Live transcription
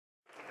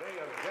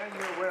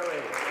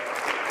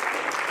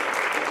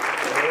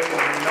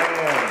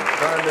Amen.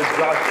 Turn to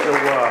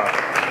Joshua.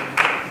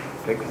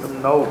 Take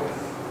some notes.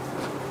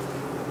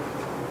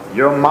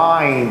 Your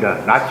mind,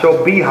 not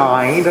your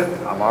behind.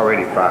 I'm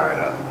already fired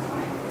up.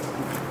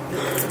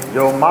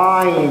 Your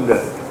mind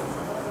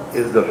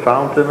is the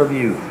fountain of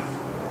youth.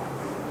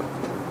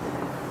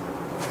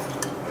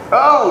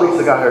 Oh,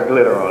 Lisa got her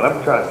glitter on. Let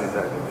me try to see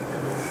that.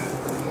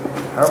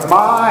 Her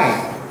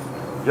mind,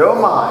 your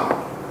mind,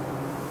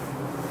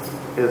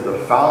 is the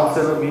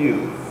fountain of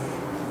youth.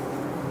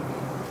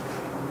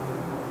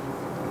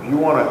 If you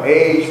want to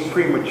age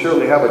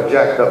prematurely, have a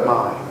jacked up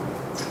mind.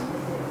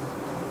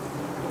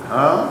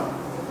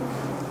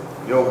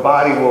 Your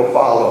body will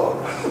follow.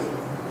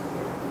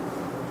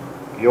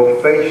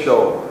 Your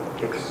facial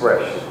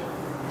expression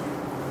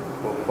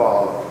will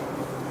follow.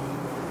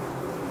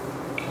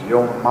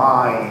 Your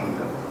mind.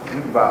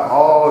 You can buy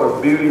all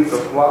the beauty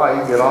supply.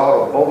 You get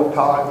all the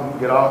Botox. You can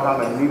get all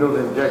kind of needles,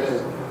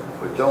 injections.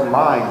 But your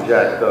mind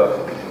jacked up.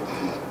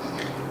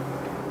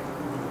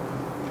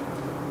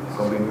 It's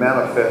going to be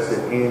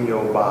manifested in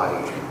your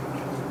body.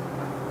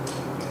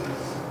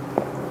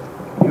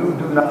 You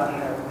do not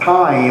have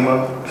time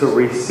to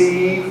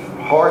receive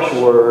harsh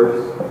words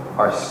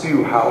or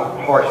spew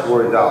harsh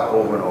words out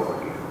over and over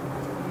again.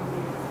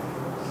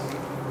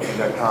 You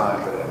got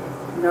time for that?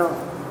 No.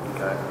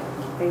 Okay.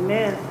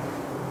 Amen.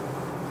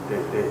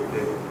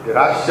 Did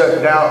I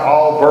shut down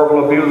all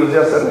verbal abusers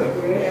yesterday?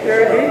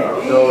 Sure did.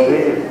 Sure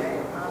did.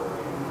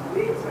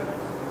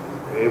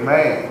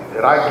 Amen.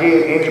 Did I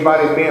give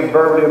anybody being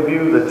verbally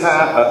abused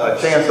a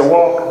chance to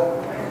walk?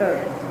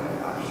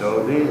 I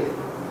sure did.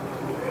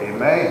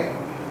 Amen.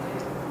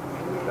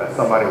 That's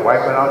somebody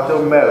wiping out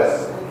your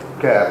medicine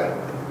cabinet.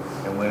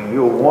 And when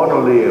you want to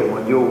live,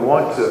 when you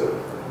want to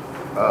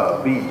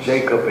be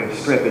Jacob and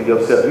strengthen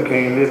yourself, you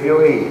can't lift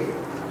your head.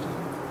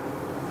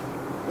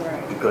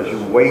 Right. Because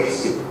you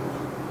wasted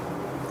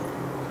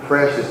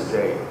precious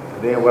day.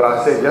 And then what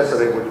I said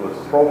yesterday, which was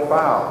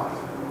profound.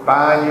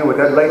 Find you with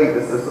that lady,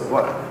 this is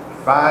what.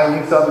 Find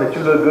you something that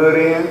you look good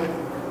in.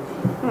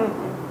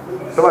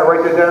 Somebody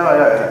write that down?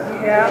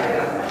 Yeah.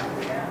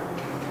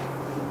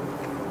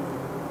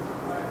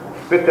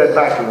 Spit that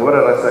back to me. What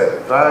did I say?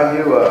 Find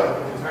you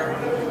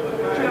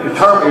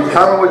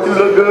determine what you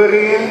look good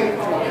in.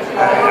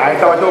 I ain't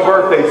talking your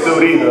birthday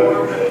suit either.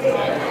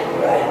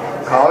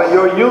 Call it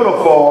your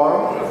uniform.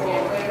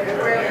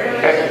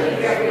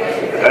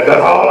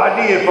 That's all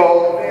I did,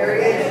 folks.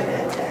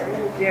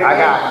 I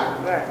got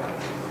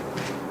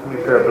how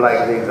many pair of black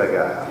jeans I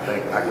got? I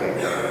think I can't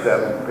count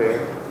 7 pair.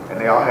 And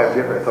they all have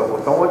different. So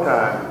for one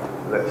time,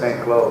 let's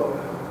change clothes.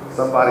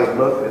 Somebody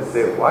looked and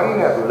said, why do you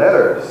have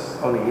letters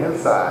on the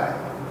inside?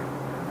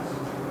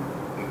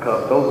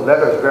 Because those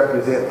letters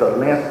represent the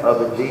length of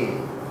the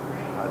jean.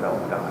 I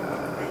don't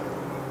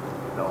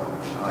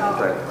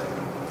translate.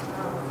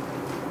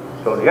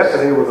 So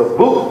yesterday was a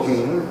boot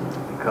jean,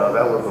 because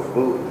that was a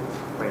boot.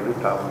 I mean, we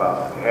talking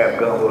about have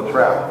gun will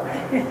travel.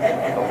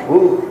 A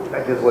boot,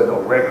 that just wasn't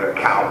no regular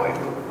cowboy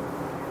boot.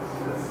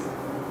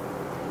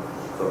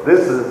 So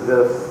this is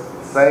just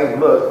the same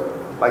look,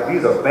 like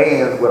these are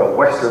bands with a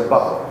western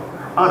buckle.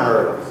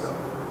 Unheard of stuff,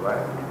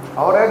 right?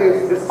 All that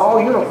is, it's all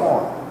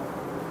uniform.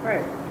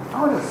 Right. I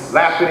don't just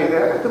slap anything. I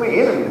got too many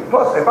enemies.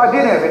 Plus, if I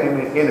didn't have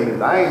any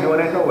enemies, I ain't doing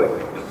that no way.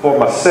 For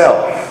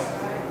myself.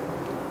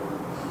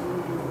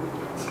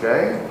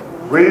 Okay?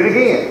 Read it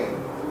again.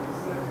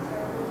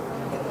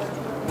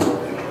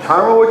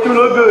 Determine what you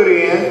look good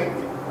in.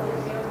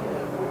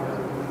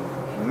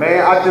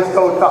 Man, I just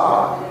told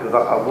Todd, because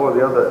I wore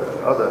the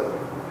other,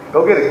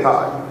 go get it,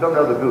 Todd. Show me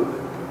the other goose.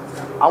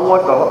 I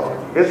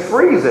want it's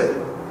freezing.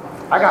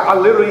 I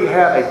literally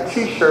had a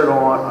t-shirt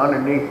on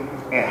underneath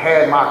and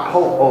had my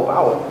coat over.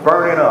 I was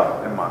burning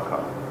up in my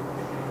car.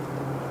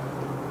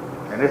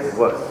 And this is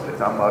what it's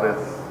talking about, this,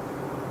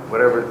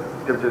 whatever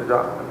temperature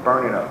drop,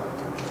 burning up.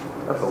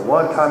 That's a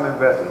one-time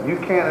investment. You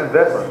can't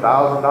invest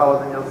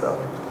 $1,000 in yourself.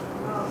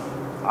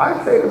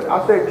 I say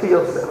to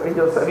yourself,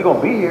 you're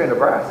going to be here in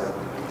Nebraska.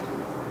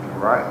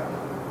 Right?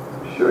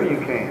 Sure you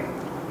can.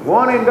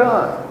 One and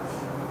done.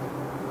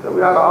 So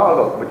we ought to all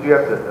go, but you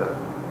have to,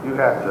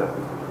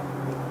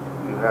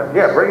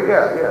 yeah, break it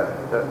out, yeah.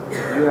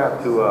 You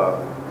have to,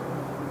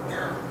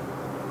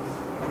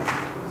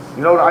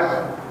 you know,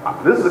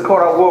 this is the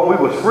coat I wore when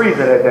we was freezing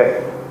that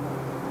day.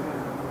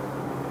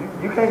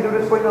 You can't do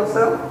this for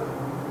yourself.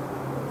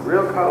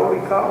 Real cold,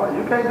 you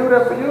can't do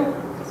that for you.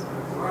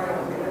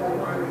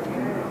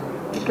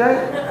 You can't.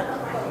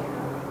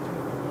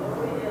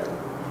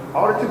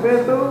 All that you've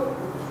been through,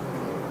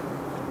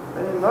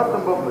 ain't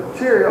nothing but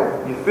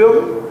material. You feel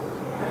me?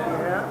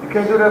 Yeah. You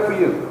can't do that for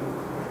you.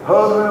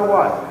 Husband and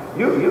wife.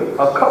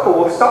 A couple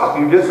will stop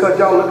you just because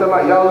y'all looking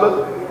like y'all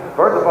look.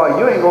 First of all,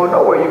 you ain't going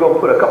nowhere. You're going to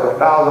put a couple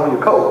 $1,000 on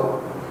your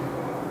coat.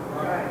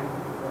 Right.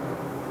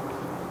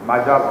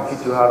 My job is to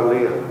teach you how to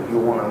live if you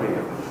want to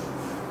live.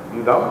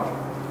 You don't?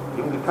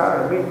 You don't get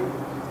tired of me.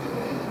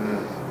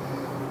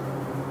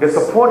 It's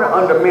appointed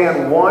unto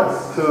man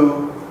once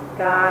to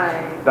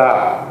die.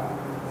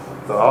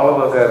 So all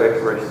of us have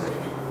expiration date.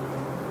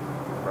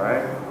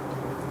 Right?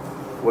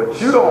 What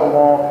you don't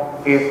want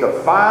is to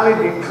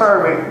finally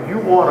determine you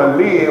want to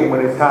live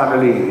when it's time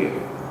to leave here.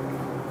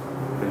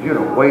 Because you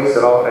done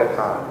wasted all that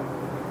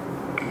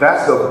time.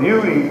 That's the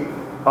beauty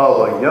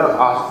of a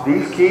young,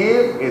 these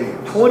kids in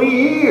 20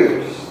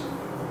 years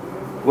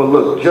will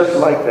look just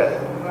like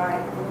that.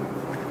 Right.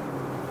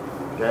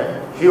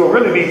 Okay? She'll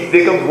really be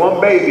thickums, one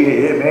baby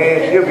here,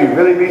 man. She'll be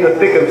really be the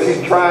thickums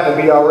she's trying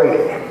to be already.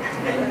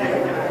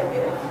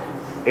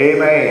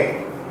 Amen.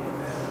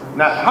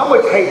 Now, how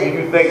much hate do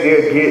you think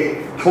they'll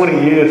get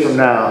 20 years from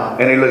now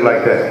and they look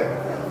like that?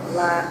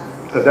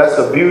 Because that's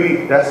the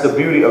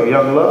beauty of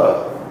young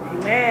love.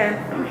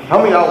 Amen. How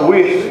many of y'all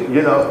wish,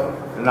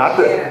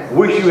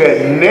 wish you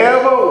had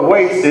never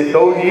wasted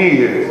those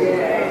years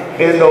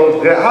in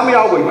those, how many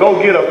of y'all would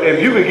go get them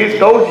if you could get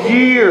those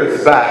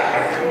years back?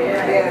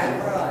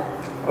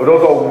 Or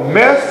those old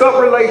messed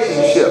up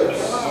relationships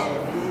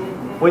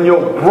when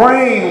your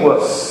brain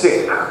was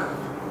sick.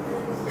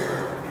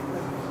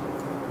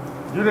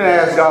 You didn't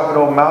ask God for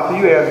no mountain,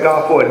 you asked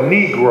God for a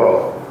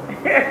Negro.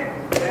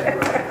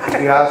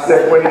 See how I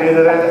segued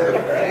into that?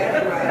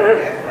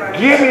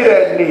 Give me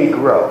that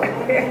Negro.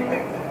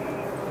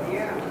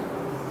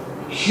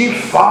 She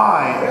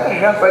fine. That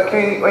heifer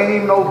ain't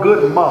even no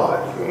good mother.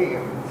 She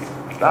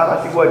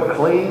wasn't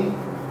clean.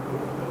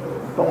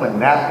 Throwing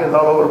napkins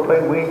all over the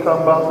place. We ain't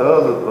talking about the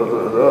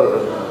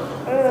others.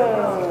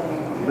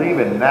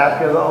 Leaving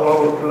napkins all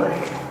over the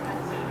place.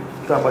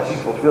 Talking about she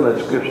fulfilling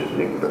scripture.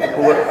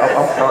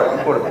 I'm sorry,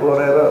 you better pull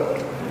that up.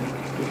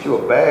 Get you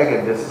a bag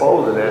and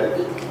dispose of that.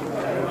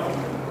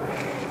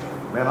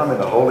 Man, I'm in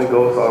the Holy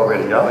Ghost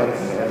already. Y'all ain't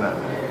saying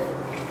nothing.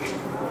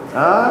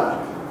 Huh?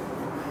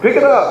 Pick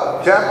it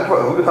up. Chapter 4.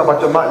 We're going to talk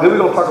about your mind. Then we're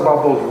going to talk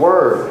about those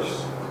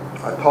words.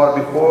 I taught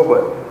it before,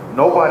 but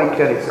nobody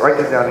can, write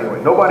this down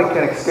anyway. Nobody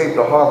can escape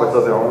the harvest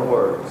of their own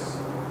words.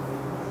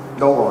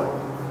 No one.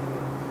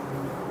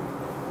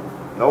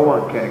 No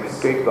one can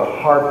escape the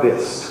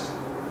harvest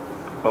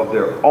of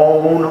their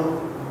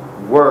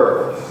own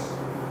words.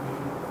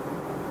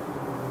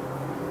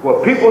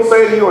 What people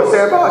say to you or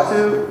say about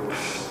you,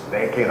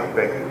 they can't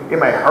affect you. It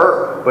may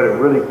hurt, but it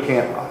really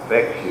can't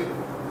affect you.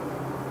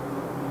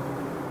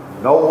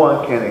 No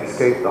one can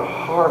escape the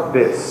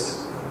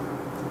harvest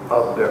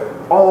of their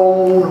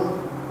own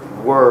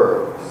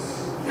words.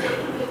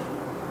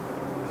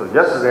 So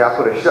yesterday I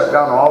put a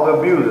shutdown on all the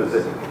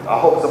abusers, and I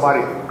hope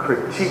somebody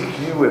critiques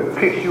you and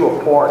picks you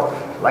apart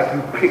like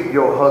you pick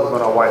your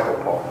husband or wife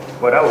apart.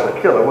 But that was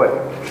a killer,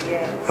 wasn't it?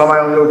 Yeah. Somebody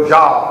on your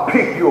job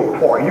pick you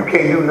apart. You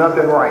can't do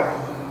nothing right.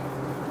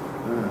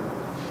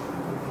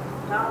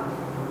 No.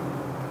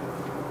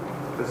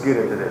 Let's get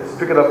into this.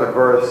 Pick it up in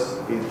verse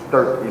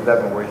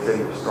 11 where he said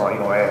he was strong. He's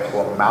going to ask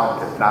for a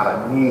mountain, not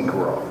a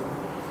Negro.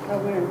 Oh,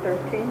 we're in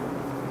 13?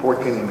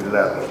 14 and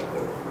 11.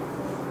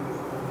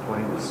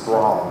 When he was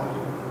strong.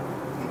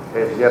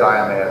 As yet I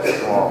am as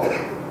strong.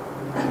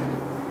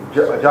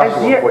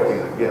 Joshua 14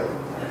 again.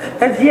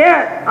 As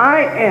yet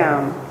I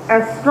am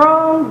as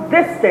strong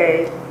this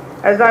day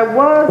as I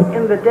was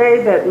in the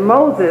day that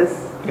Moses.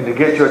 And to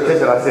get your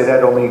attention, I said that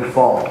don't mean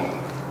funky.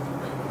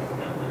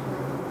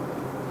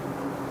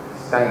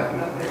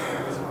 Stanky.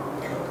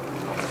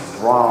 I'm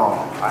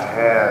strong. I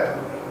have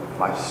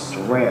my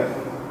strength.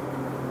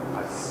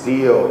 I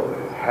still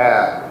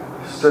have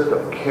strength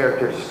of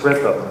character,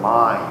 strength of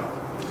mind.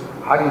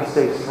 How do you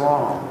stay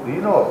strong? Do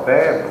you know a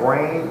bad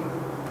brain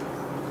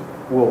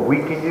will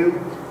weaken you?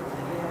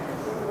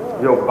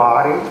 Your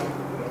body.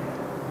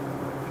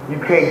 You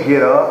can't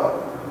get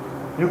up.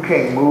 You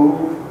can't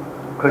move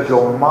because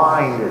your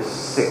mind is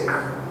sick.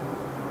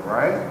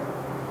 Right?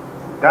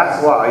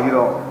 That's why,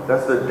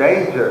 that's the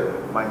danger,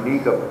 my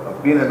need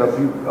of being in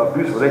an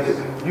abusive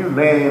relationship. You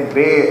laying in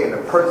bed and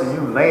the person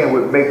you laying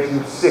with makes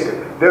you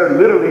sicker. They're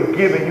literally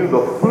giving you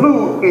the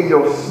flu in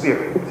your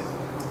spirit.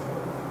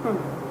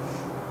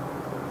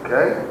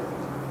 Okay?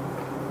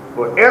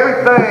 But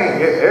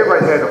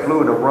everybody's had the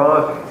flu in the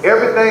run.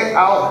 Everything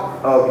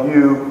out of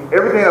you,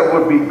 everything that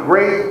would be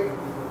great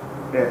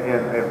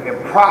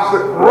and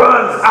prosper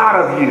runs out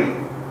of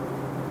you.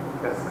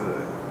 That's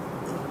good.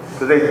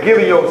 So they're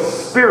giving your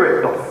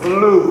spirit the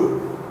flu.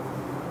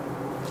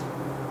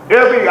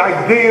 Every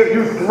idea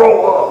you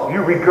throw up, you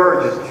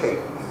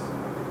regurgitate.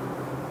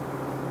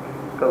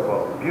 Because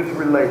of an abusive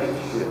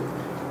relationship.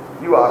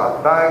 You ought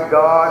to thank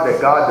God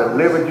that God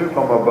delivered you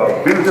from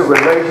an abusive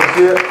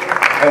relationship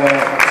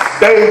and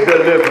stay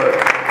delivered.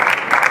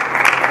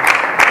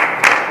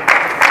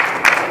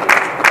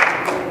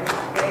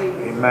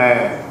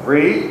 Amen.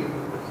 Read.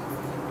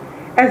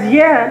 As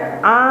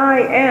yet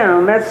I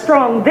am as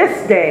strong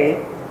this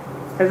day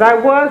as I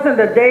was in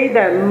the day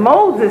that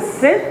Moses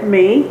sent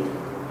me,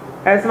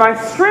 as my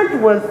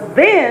strength was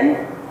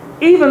then,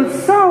 even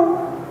so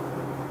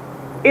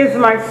is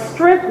my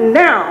strength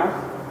now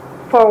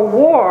for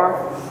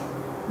war,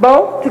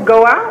 both to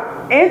go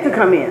out and to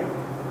come in.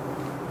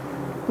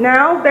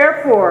 Now,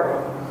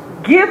 therefore,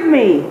 give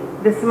me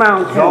this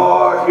mountain.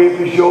 Lord, it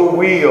is your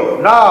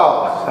will.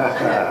 No.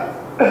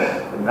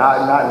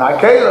 not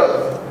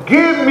Caleb.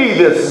 Give me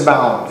this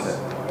mountain.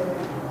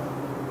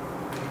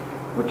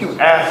 What you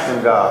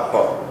asking God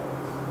for?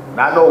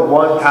 Not no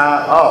one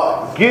time,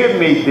 oh, give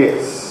me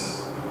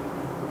this.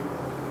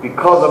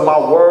 Because of my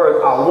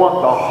words, I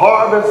want the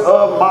harvest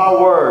of my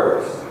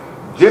words.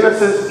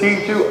 Genesis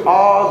teach you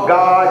all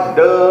God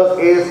does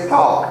is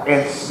talk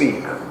and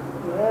speak.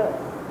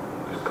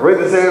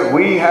 Corinthians said,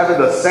 we having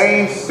the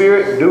same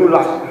spirit, do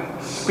like.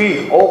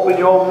 Speak, open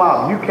your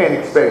mouth. You can't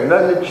expect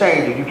nothing to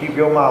change if you keep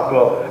your mouth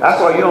closed. That's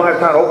why you don't have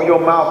time to open your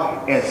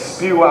mouth and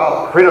spew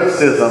out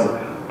criticism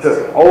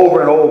to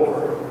over and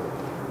over.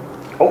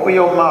 Open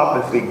your mouth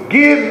and speak.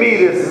 Give me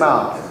this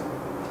mountain.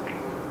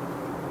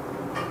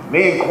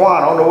 Me and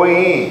Quan on the way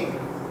in.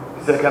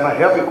 He said, can I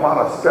help you, Quan?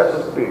 A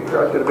special spirit.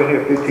 Girl, I should have been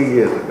here 15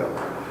 years ago.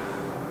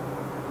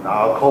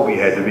 No, Kobe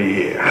had to be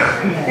here.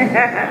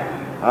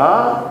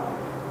 Huh?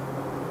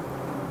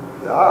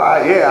 All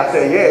right, yeah. I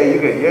said, yeah, you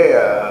can,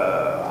 yeah.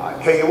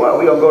 I tell you what,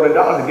 we're going to go to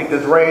Dallas and get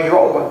this Range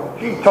Rover.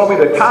 She told me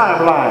the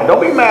timeline.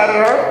 Don't be mad at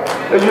her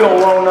that you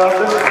don't want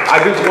nothing.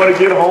 I just want to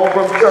get home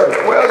from church.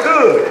 Well,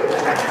 good.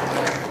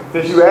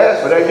 Since you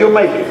asked for that, you'll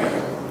make it.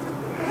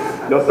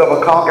 Your stuff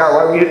will conk out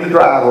right when you hit the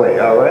driveway,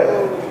 all right?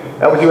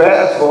 That's what you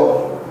asked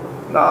for.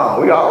 No,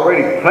 we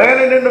already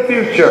planning in the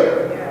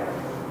future.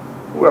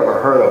 Whoever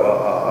heard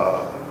of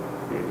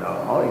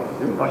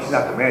she's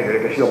not the manager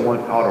because she don't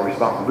want all the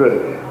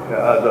responsibility.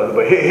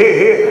 But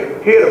here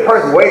the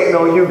person waiting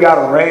on you got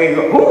a Range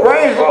Rover. Who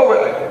Range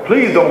Rover?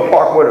 Please don't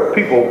park where the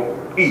people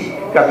eat.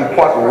 Got to be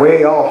parked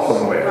way off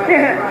somewhere.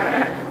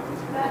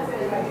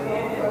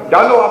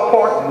 Y'all know I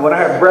park when I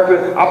have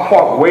breakfast. I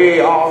park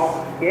way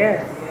off.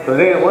 Yes. So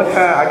then one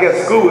time I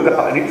get school was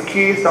out and these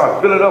kids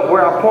start filling up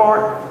where I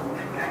park.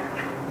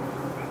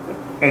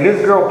 And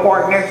this girl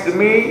parked next to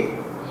me.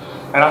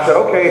 And I said,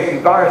 okay,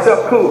 she's by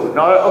herself, cool.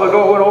 Now that other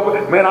door went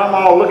open. Man, I'm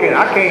all looking.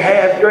 I can't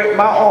half drink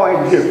my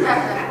orange juice.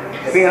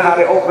 Seeing how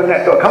they open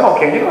that door. Come on,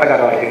 Ken, you know I got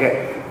to like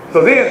it.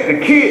 So then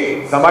the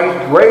kid, somebody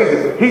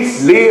raised him. He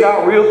slid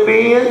out real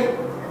thin.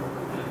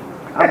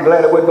 I'm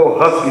glad it wasn't no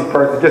husky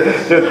person.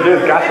 Just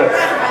got to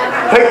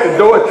take the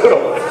door to the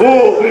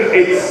full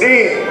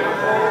extent.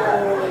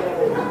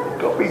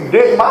 Don't be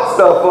digging my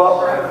stuff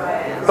up.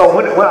 So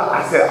when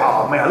I said,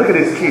 oh man, look at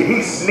this kid.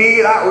 He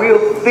slid out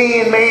real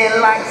thin,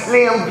 man, like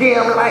Slim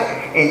Jim, like,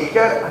 and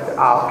shut up. I said,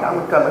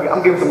 oh,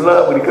 I'm giving some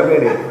love when he come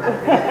in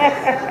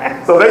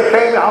here. So they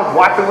came in. I was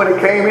watching when they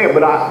came in,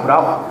 but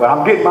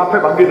I'm getting my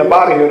pep. I'm getting them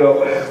out of here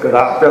though, because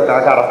I felt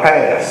that I got a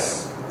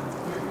pass.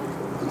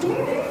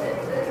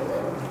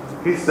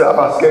 He stood up,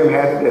 I scared him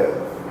half to death.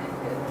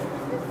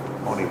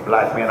 Only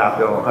black men out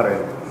there on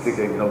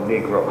 160, no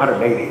Negro,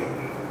 180.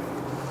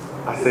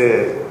 I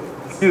said,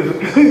 excuse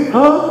me,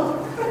 huh?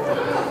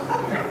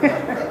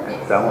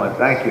 So I want to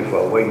thank you for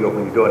the way you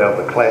opened your door. That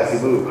was a classy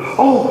move.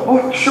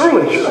 Oh,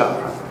 surely, shut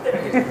up.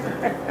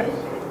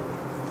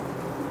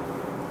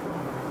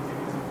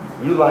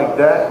 You like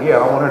that? Yeah,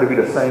 I want her to be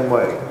the same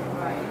way.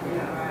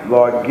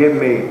 Lord, give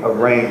me a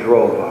Range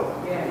Rover.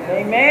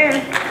 Amen.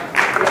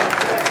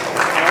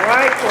 All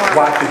right,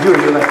 watch it.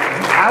 You're like,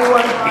 I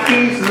want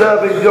peace,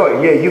 love, and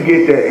joy. Yeah, you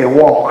get that and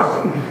walk.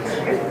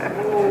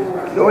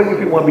 Joy, if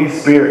you want to be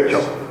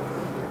spiritual.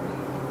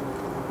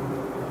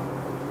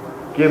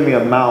 Give me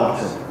a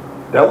mountain.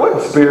 That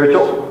wasn't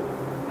spiritual.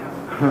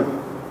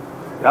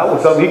 That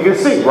was something he could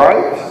see,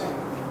 right?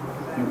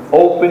 You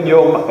open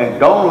your mouth and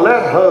don't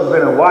let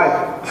husband and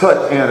wife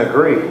touch and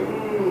agree.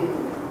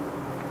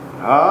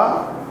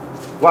 Huh?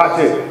 Watch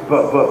it.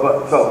 But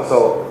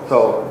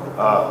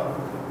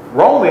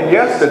Roman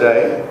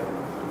yesterday.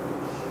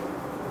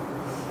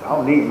 I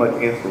don't need much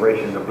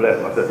inspiration to bless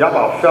myself. Y'all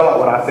about fell out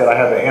when I said I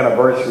had the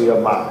anniversary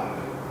of my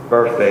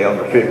birthday on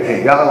the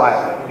 15th. Y'all like,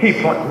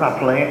 I'm not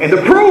playing. And to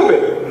prove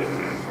it,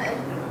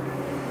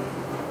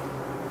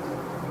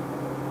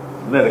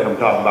 Linda come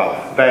talking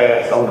about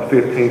fast on the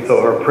 15th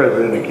so her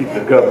president and keep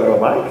the government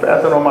on. I ain't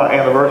fasting on my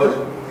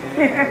anniversary.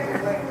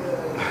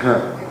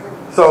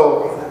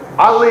 So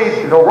I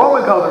leave,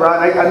 Roman comes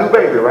around, they got a new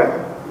baby,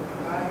 right?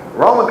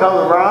 Roman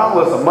comes around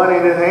with some money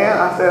in his hand.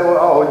 I said,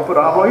 well, you put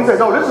an envelope. He said,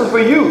 no, this is for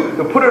you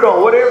to put it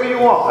on whatever you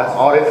want. That's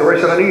all the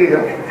inspiration I needed.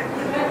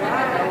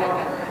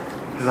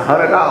 It's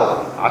 $100.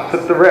 I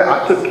took the rest.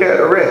 I took care of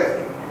the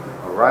rest.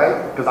 All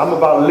right? Because I'm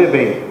about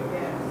living,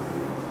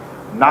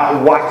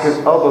 not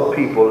watching other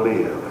people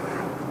live.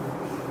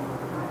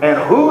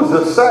 And who's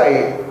to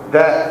say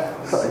that,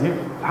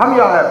 how many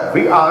of y'all have,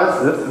 be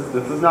honest,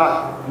 this is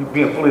not you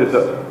being fully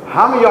yourself.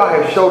 How many of y'all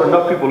have showed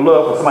enough people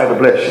love for somebody to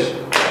bless you?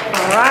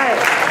 All right.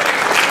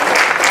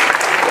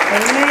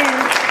 Amen.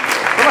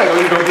 Somebody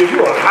ain't gonna give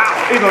you a house.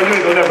 You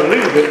ain't gonna never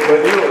leave it, but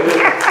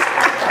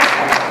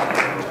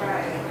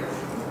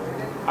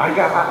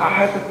I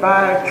had to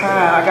find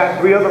time. I got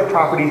 3 other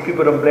properties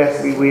people done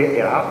blessed me with,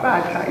 and I'll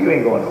find time. You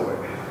ain't going nowhere.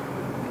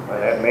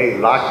 That maid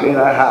locked in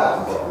that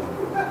house, bro.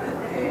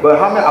 But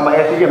how many? I'm gonna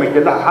ask you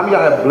again. How many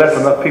of y'all have blessed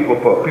enough people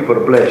for people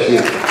to bless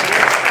you?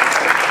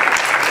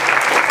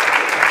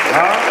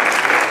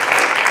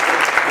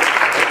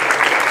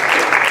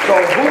 So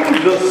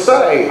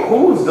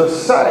who's to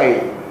say,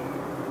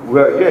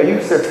 well, yeah,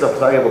 you said stuff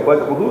so I have a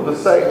budget, but who's to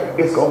say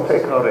it's going to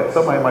take all that?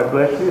 Somebody might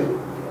bless you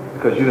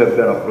because you have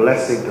been a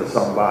blessing to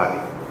somebody.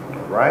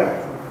 right?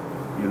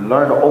 You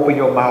learn to open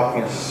your mouth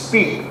and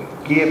speak.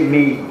 Give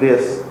me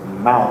this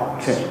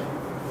mountain.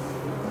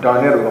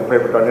 Darnetta, we're going to pray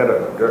for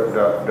Darnetta.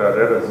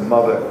 Darnetta's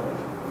mother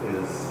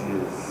is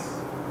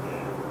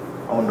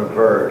on the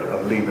verge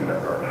of leaving the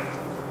earth.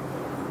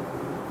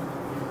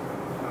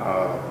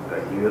 The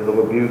years of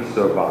abuse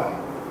to her body.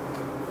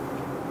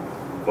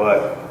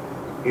 But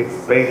it's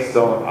based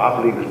on, I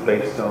believe it's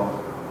based on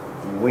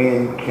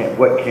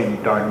what can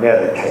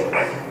Darnetta take?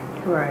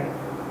 Right.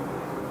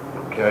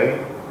 Okay?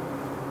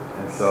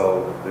 And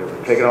so they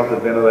were taken off the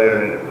ventilator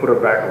and they put her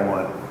back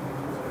on.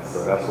 And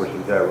so that's where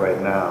she's at right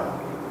now.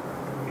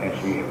 And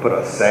she put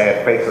a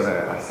sad face on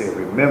it. I said,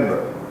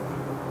 remember,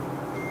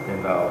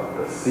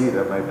 the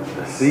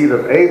seed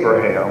of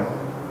Abraham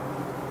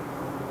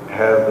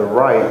has the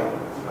right.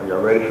 Are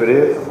y'all ready for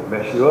this? I'm going to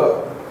mess you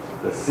up.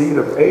 The seed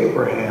of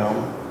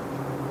Abraham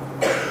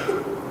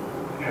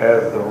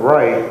has the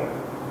right.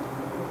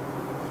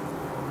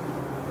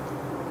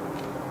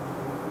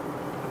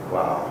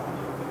 Wow.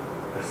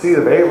 The seed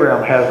of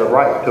Abraham has the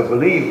right to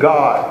believe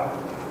God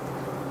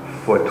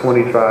for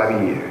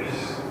 25 years.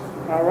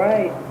 All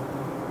right.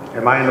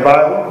 Am I in the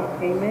Bible?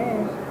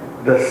 Amen.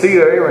 The seed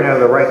of Abraham has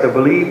the right to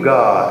believe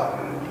God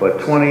for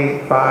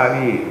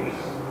 25 years.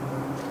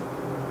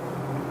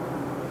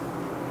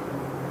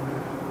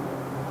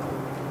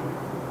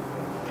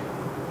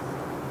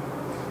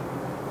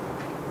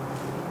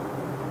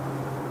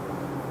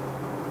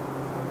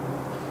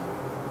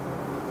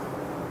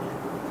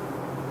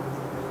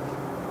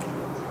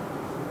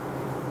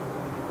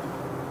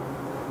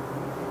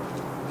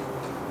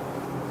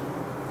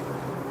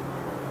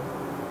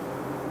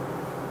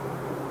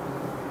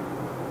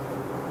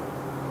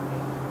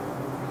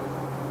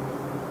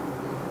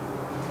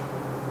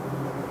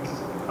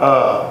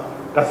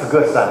 That's a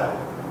good sign.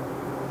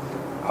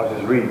 I was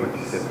just reading what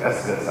you said.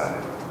 That's a good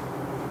sign.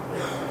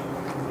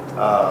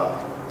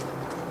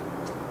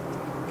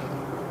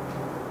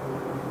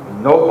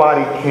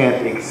 Nobody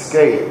can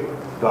escape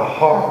the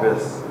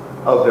harvest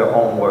of their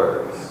own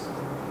words.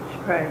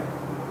 Right.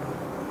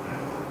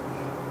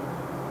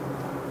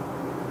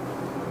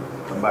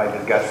 Somebody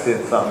just got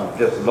sent something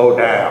just low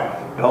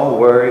down. Don't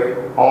worry,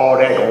 all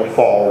that gonna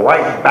fall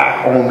right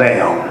back on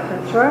them.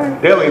 That's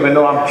right. They don't even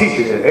know I'm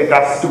teaching it.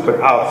 That's stupid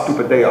how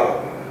stupid they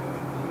are.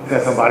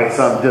 Send somebody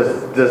something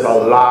just a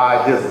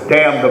lie, just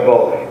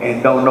damnable,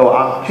 and don't know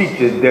I'm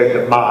teaching their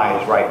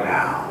demise right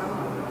now.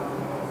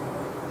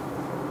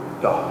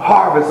 The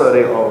harvest of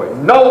their own words.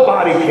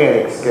 Nobody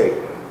can escape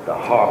the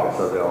harvest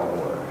of their own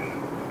words.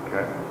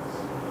 Okay?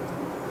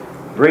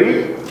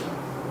 Read.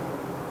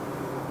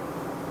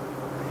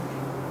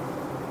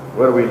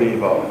 Where do we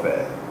leave off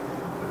at?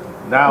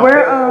 Now,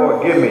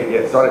 therefore, give me.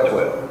 Yeah, start at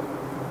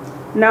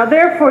 12. Now,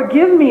 therefore,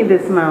 give me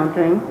this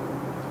mountain,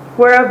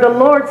 whereof the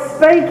Lord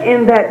spake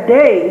in that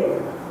day,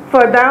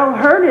 for thou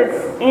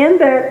heardest in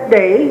that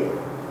day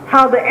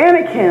how the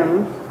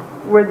Anakims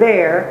were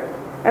there,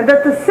 and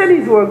that the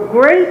cities were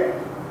great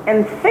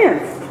and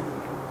fenced.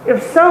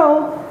 If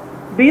so,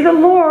 be the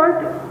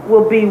Lord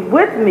will be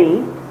with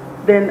me,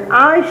 then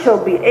I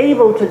shall be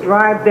able to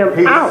drive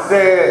them out. He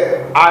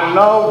said, I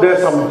know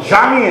there's some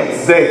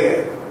giants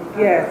there.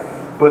 Yes.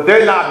 But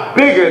they're not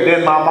bigger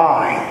than my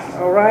mind.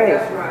 All right.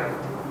 That's right.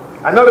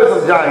 I know there's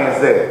some giants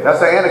there. That's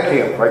the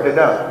Anakim. Write that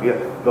down. Yeah.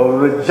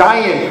 Those are the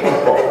giant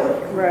people.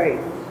 Right.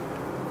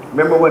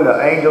 Remember when the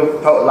angel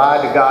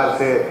lied to God and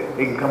said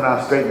he can come down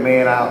and straighten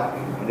man out?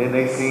 And then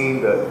they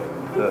seen the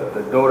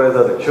daughters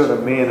of the children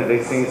of men, and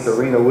they seen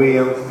Serena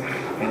Williams,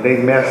 and they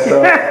messed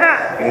up.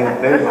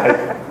 And they like,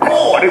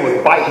 oh, they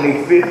was biting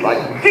their fists like,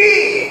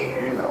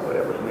 yeah! You know,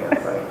 whatever men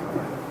say.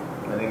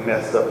 And they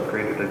messed up and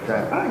created the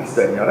giant. I ain't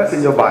studying y'all. That's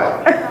in your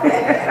Bible.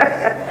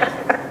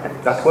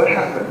 That's what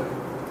happened.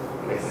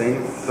 They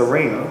seen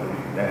Serena.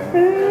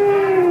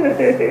 And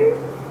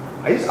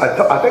I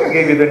think I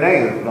gave you their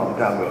names a long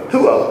time ago.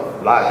 Two of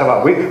them. Lied. Talking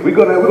about we're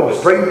gonna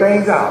straighten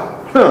things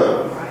out.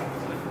 Huh.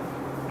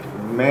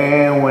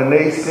 Man, when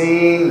they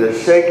seen the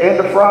shake and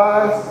the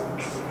fries,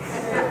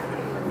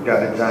 we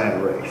got a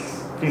giant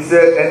race. He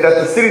said, and that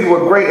the cities were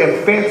great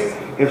and fenced.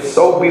 If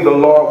so be the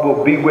Lord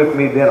will be with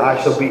me, then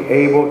I shall be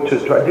able to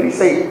drive. Did he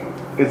say,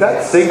 is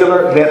that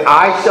singular? Then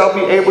I shall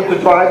be able to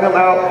drive them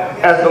out,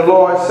 as the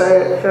Lord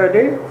said. Sure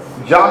did.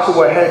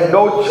 Joshua had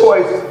no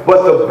choice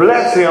but to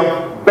bless him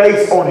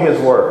based on his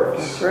words.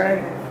 That's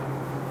right.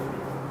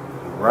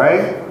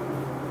 Right?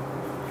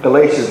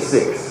 Galatians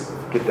 6.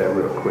 Get that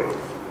real quick.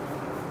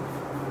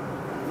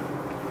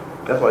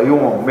 That's why you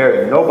won't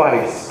marry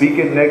nobody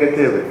speaking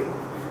negativity.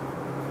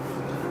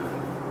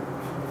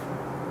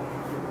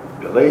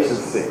 Galatians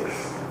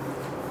 6.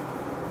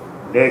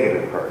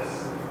 Negative person.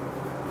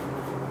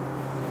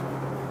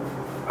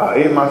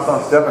 Even my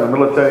son Stephen in the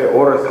military,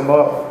 orders come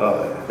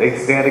up. They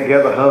stand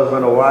together,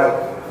 husband or wife.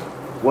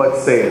 What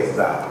sayest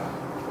thou?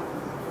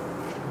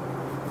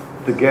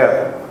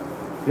 Together.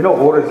 You know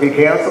orders get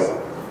canceled.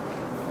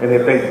 And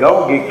if they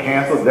don't get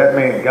canceled, that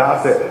means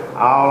God said,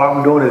 all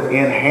I'm doing is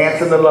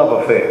enhancing the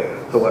love affair.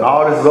 So when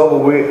all this is over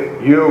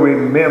with, you'll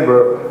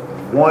remember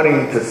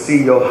wanting to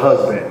see your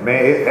husband,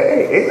 man,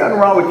 ain't nothing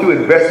wrong with you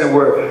investing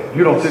where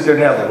you don't sit there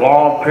and have a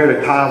long period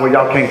of time where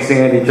y'all can't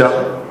stand each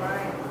other.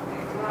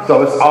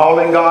 So it's all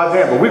in God's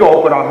hand. But we're going to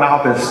open our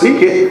mouth and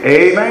speak it.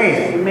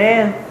 Amen.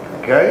 Amen.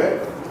 Okay?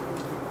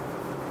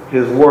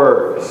 His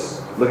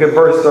words. Look at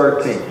verse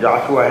 13.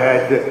 Joshua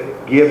had to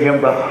give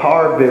him the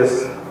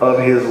harvest of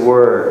his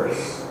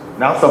words.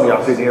 Now some of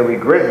y'all sitting here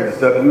regretting the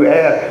stuff you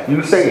add.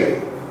 You say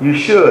it. You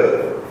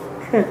should.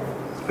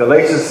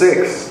 Galatians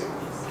 6.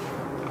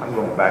 I'm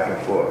going back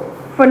and forth.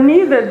 For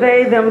neither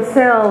they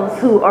themselves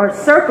who are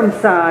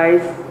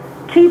circumcised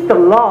keep the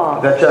law.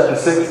 Is that chapter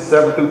 6,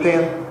 7 through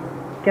 10?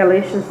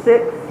 Galatians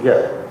 6?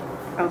 Yeah.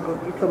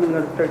 You told me to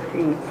go to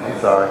 13. I'm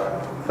sorry.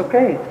 It's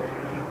okay.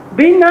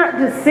 Be not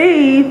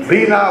deceived.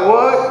 Be not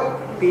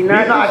what? Be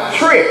not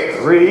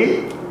tricked.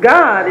 Read.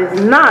 God is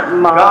not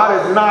mocked.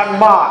 God is not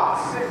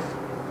mocked.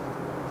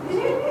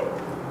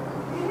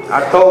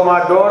 I told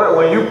my daughter,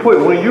 when you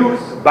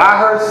by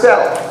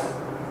herself,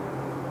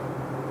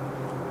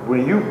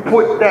 when you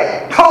put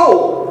that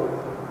toe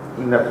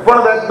in the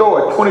front of that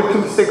door,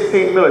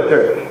 2216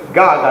 military,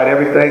 God got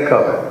everything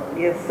covered.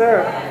 Yes,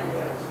 sir.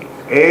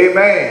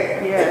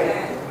 Amen.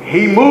 Yes.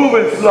 He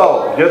moving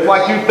slow. Just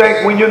like you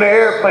think when you're in the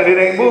airplane, it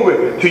ain't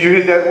moving till you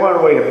hit that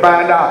runway and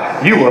find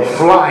out you were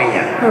flying.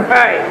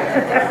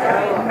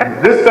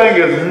 Right. This thing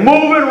is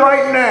moving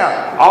right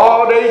now.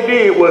 All they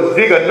did was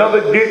dig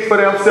another ditch for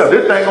themselves.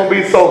 This thing gonna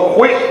be so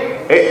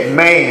quick.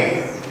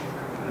 Man.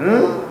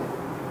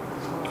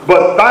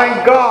 But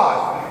thank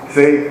God.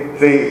 See,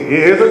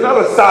 here's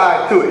another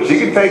side to it. She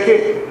can take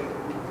it.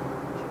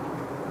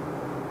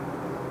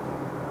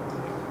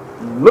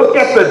 Look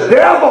at the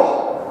devil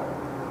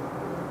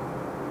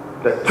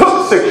that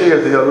took 6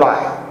 years of your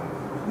life.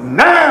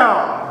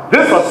 Now,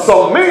 this is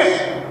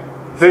cement.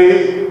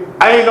 See,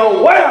 I ain't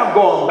no way I'm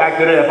going back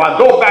to that. If I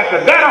go back to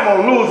that, I'm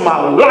going to lose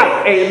my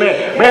life.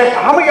 Amen. Man,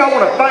 how many of y'all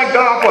want to thank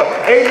God for,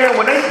 amen,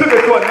 when they took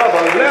it to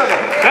another level,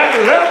 that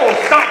level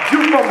stopped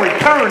you from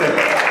returning.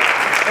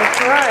 That's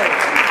right.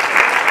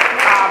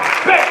 I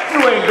bet you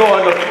ain't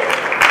going to...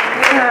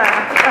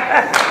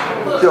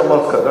 She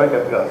almost cut. I ain't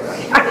got to cut.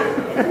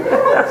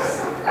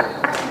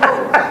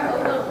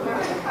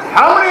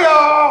 How many of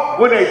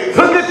y'all, when they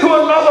took it to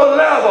another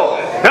level,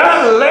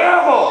 that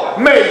level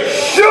made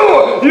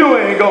sure you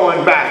ain't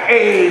going back?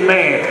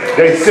 Amen.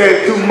 They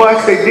said too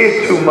much, they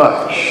did too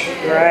much.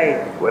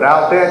 Right.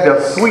 Without that, they'll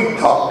sweet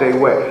talk their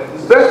way.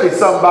 Especially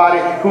somebody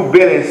who's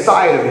been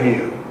inside of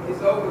you.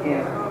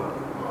 Yeah.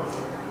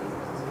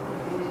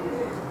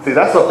 See,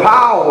 that's a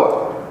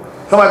power.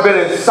 Somebody been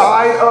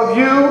inside of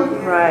you.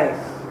 Right.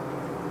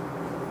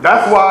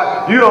 That's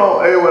why you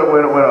don't,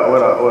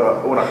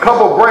 when a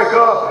couple break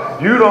up,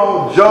 you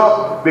don't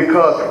jump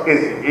because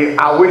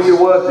I wish it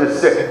was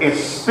just it's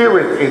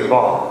spirits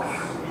involved.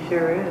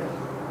 Sure is.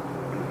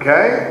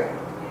 Okay?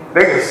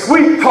 They can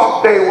sweet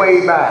talk their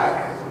way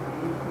back.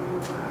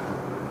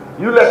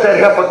 You let that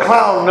heifer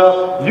clown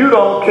up, you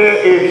don't care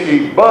if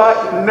she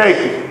butt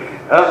naked.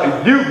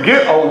 You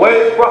get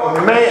away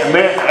from man.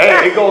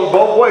 Hey, it goes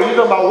both ways. You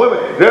talking about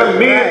women. There are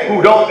men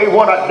who don't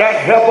want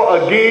that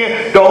heifer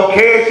again. Don't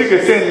care. She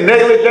can send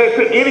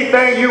negligent,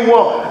 anything you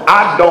want.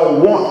 I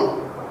don't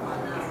want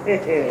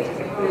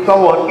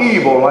someone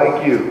evil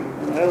like you.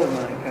 Oh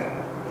my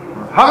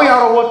God. How many of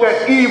y'all don't want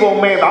that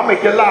evil man? I'll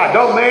make you lie.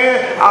 Don't,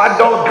 man. I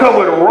don't come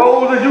with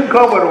roses. You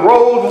come with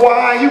rose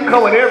wine. You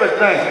come with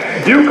everything.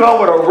 You come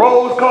with a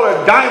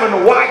rose-colored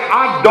diamond white.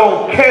 I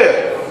don't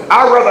care.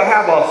 I'd rather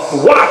have a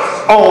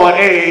swatch on,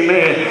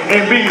 amen,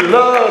 and be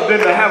loved than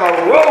to have a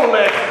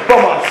Rolex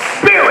from a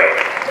spirit.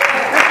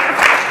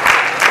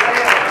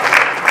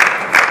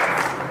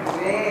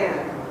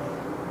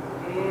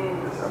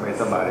 I mean,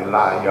 somebody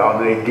lying, y'all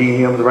in their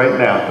DMs right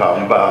now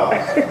talking about,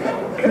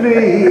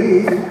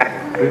 please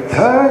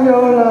return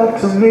your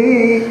love to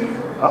me.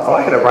 Oh,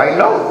 I had a right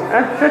note.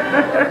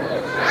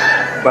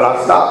 But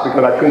I stopped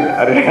because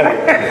I didn't have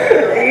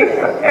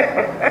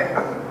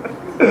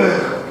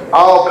it.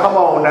 Oh, come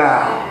on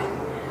now.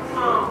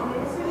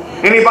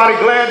 Anybody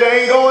glad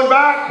they ain't going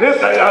back?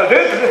 This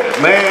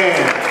man.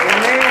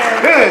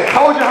 They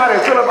told you how they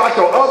feel about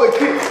your other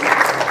kids.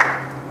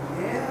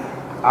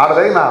 Out of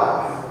their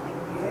mouth.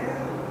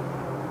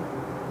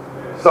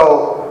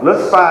 So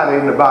let's find it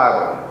in the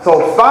Bible.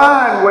 So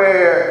find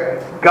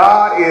where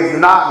God is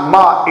not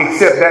mocked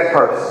except that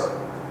person.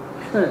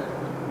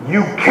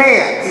 You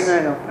can't.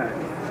 You're not gonna find it.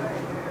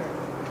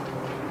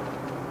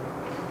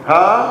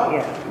 Huh?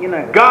 Yeah, you're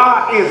not.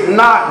 God is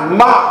not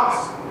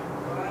mocked.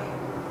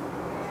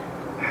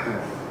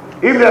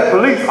 Even that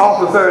police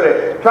officer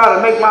that tried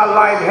to make my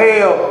life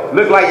hell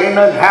look like ain't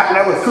nothing happened.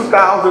 That was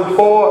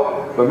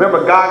 2004.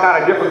 Remember, God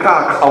got a different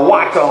kind of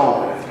watch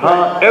on.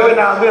 Every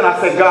now and then I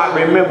say, God,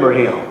 remember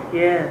him.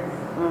 Yes.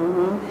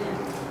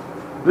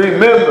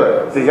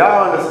 Remember. See,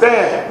 y'all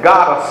understand,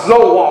 God a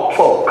slow walk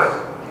folk.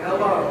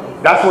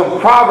 That's when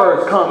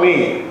Proverbs come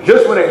in.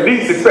 Just when they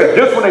least expect.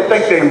 Just when they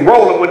think they're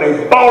rolling. When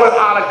they're balling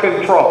out of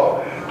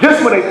control.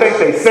 Just when they think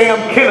they Sam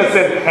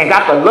Kinison and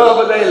got the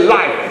love of their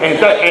life, and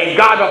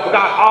God done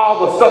forgot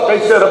all the stuff they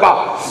said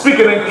about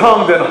speaking in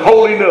tongues and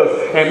holiness.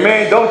 And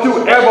man, don't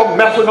you ever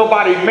mess with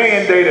nobody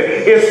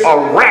mandated. It's a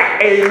wrap,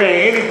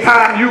 amen.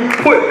 Anytime you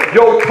put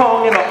your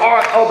tongue in the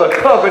ark of the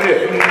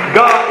covenant,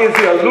 God is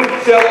the Luke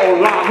Shell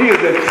Olam. He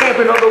is the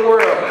champion of the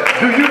world.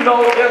 Do you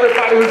know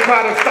everybody who's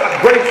trying to stop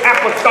Grace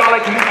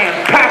Apostolic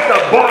and Pastor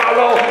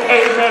Barlowe,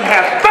 amen,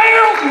 has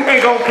failed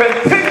and gonna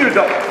continue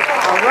to.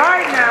 All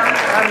right now,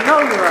 I know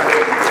you're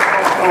right.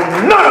 Oh,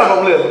 none of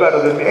them live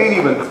better than me, ain't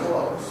even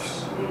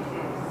close.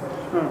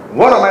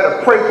 One of them had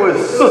to pray for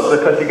his sister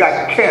because she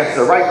got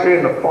cancer right there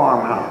in the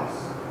farmhouse.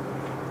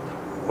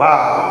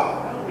 Wow.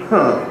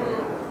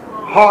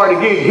 Hard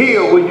to get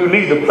healed when you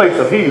leave the place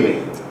of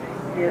healing.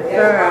 Yes,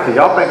 sir. So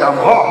y'all think I'm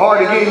hard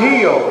to get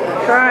healed.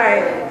 That's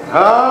right.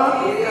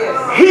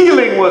 Huh?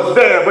 Healing was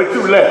there, but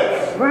you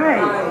left.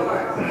 Right.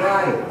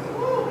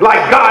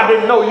 Like God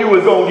didn't know you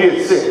was going to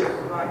get sick.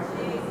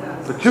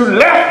 But you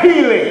left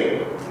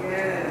healing.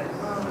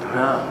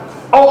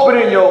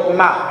 Opening your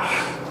mouth.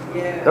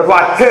 That's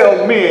why I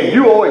tell men,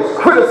 you always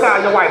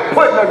criticize your wife,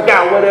 putting her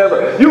down,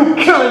 whatever. You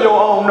killing your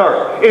own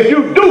nerve. If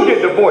you do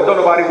get divorced, don't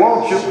nobody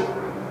want you.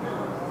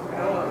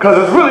 Because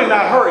it's really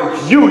not her,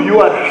 it's you. You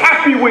are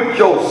unhappy with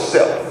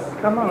yourself.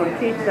 Come on,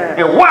 teach that.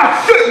 And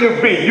why shouldn't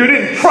you be? You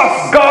didn't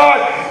trust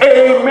God.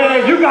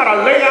 Amen. You got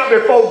to lay out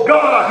before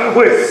God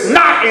with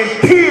snot and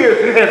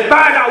tears and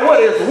find out what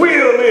his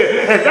will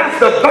is. And that's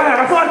divine.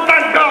 That's why I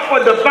thank God for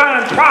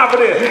divine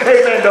providence.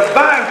 Amen.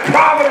 Divine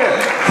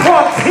providence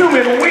trumps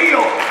human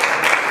will.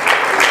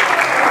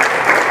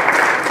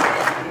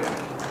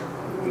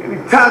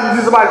 Anytime you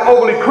see somebody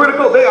overly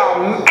critical, they are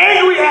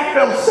angry at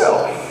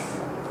themselves.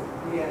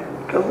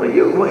 Because when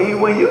you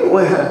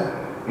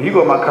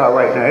go in my car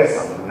right now, it's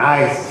some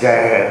nice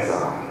jazz.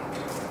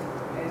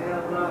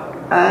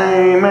 I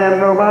ain't mad at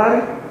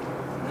nobody.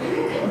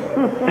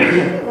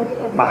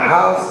 My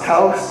house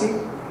toasty.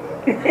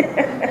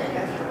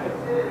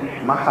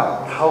 My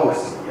house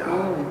toasty,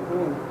 y'all.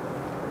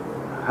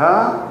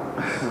 Huh?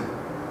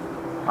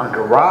 My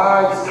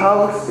garage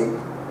toasty.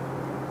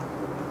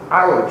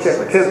 I wrote a check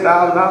for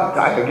 $10,000.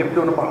 I could give it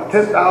to them about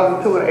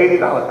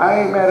 $10,280.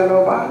 I ain't mad at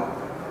nobody.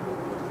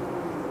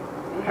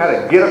 Had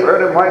to get up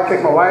early in the morning,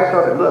 take my wife,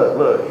 told her,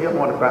 look, he don't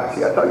want to buy.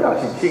 See, I told y'all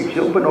she's cheap. She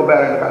don't put no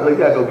battery in the car. Look, you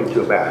gotta go get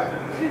you a battery.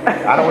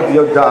 I done went to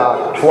your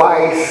job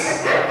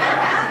twice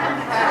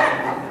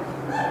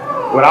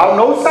without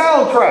no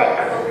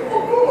soundtrack.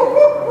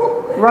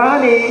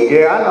 Ronnie,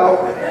 yeah, I know.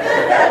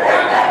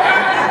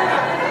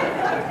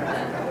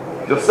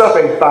 Your stuff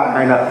ain't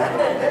firing up.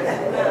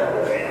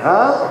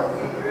 Huh?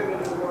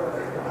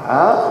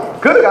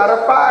 Could have got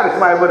her fired if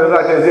somebody would have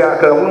like this.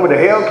 Because I went with a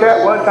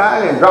Hellcat one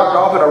time and dropped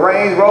off in a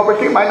Range Rover.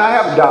 She might not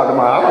have a job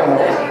tomorrow. I don't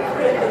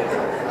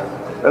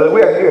know.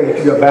 We have to get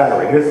you your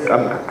battery.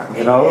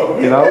 You know,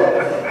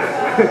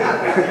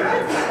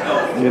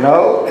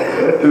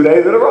 it's 2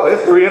 days in a row.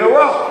 It's 3 in a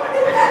row.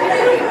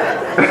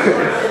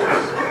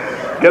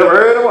 Get them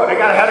early in the morning.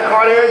 They got to have the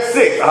car there at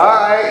 6. All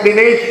right.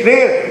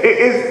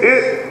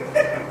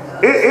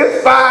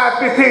 It's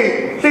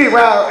 5:15. She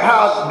around the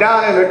house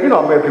down in the, you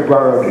know, maybe people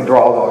are in the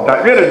draws all the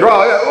time. In the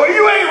draw. Well,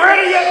 you ain't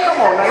ready yet. Come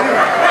on now.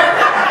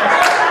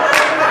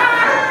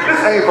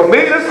 This ain't for me.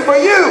 This is for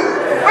you.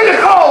 Where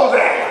your clothes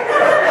at?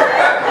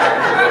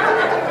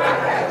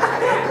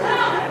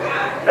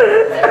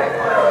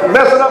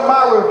 Messing up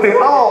my routine.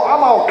 Oh,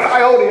 I'm all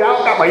coyote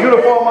out. Got my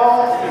uniform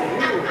on.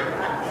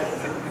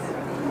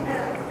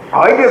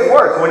 Oh, it gets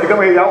worse. When you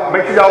come here, y'all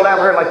make sure y'all laugh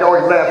at her like you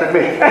always laugh at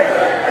me.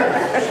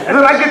 And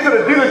then I get to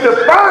the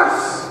dealership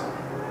first.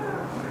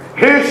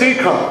 Here she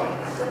comes.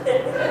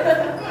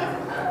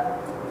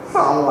 So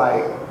I'm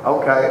like,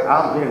 okay,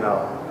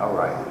 all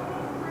right.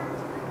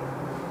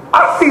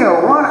 I seen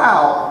her run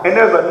out, and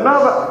there's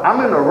another, I'm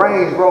in the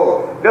Range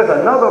Rover. There's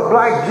another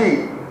black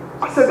Jeep.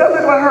 I said, that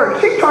looks like her.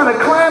 She's trying to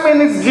climb in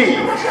this Jeep.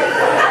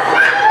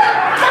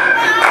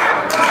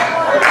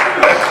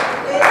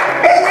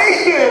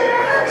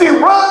 She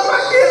runs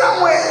back in. I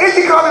went, and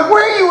she called me,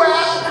 where you at?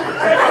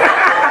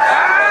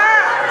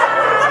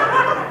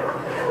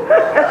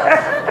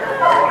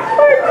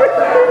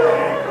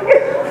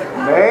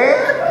 Man,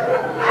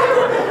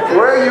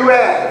 where you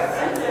at?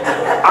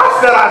 I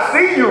said, I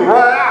see you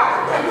run out.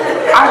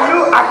 I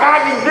knew I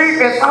got you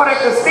deep and saw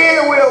that the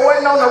steering wheel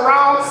wasn't on the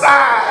wrong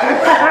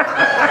side.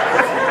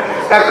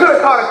 That could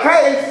have caught a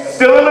case,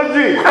 still in a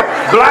Jeep.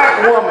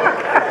 Black woman.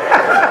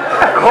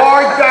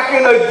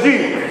 Carjacking a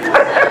Jeep.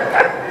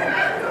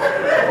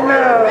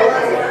 No.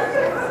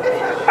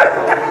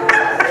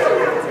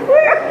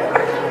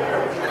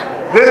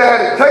 Then I had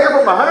to take her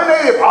from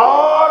 180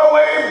 all the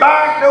way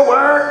back to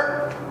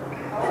work.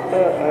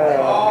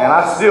 And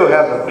I still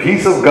have the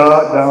peace of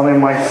God down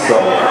in my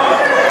soul.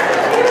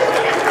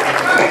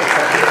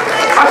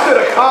 I should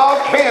have called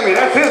Cammy.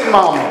 That's his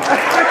mama.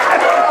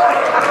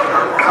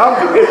 Come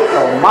to get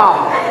your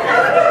mama.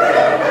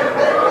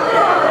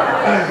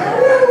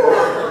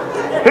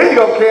 Here you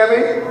go,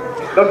 Cammy.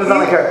 Don't just sound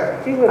like her.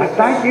 I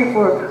thank you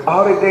for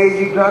all the days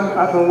you dropped me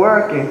off from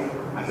working.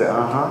 I said,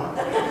 uh-huh.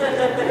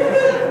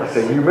 I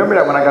said, you remember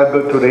that when I got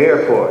to the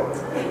airport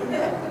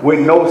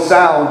with no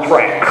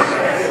soundtrack?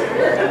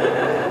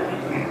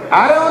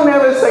 I don't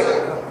never say,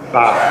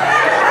 bye.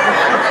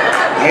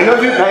 Ain't no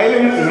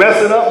use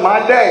messing up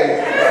my day.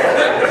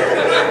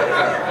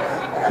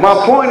 My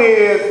point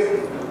is,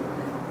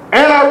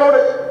 and I wrote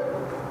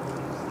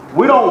it,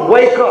 we don't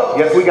wake up,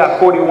 yes, we got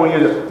 41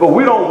 years, but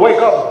we don't wake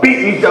up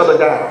beating each other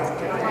down.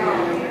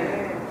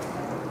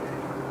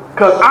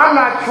 Because I'm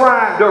not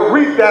trying to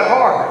reap that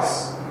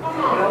harvest.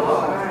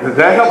 Does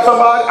that help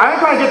somebody? I ain't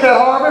trying to get that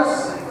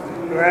harvest.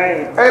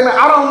 Right. Amen.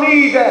 I don't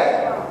need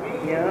that.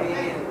 Yeah.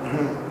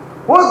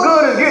 What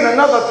good is getting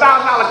another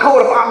 $1,000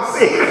 coat if I'm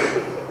sick?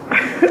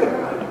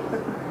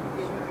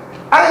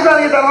 I ain't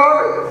trying to get that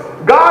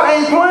harvest. God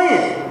ain't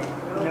playing.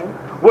 No.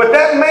 What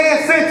that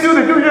man sent you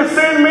that you just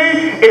sent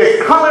me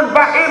is coming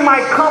back. It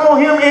might come on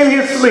him in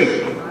his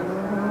sleep.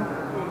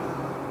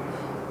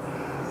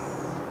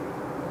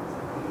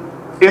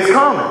 It's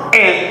coming.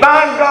 And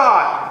thank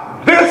God.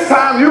 This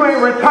time you ain't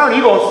returning.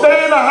 You're going to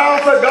stay in the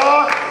house of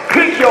God,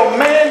 pick your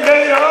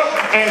mandate up,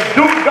 and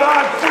do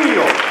God's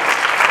will.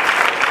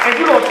 And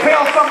you're going to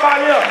tell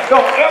somebody else,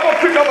 don't ever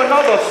pick up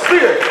another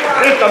spirit.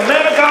 If the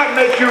man of God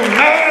makes you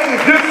mad,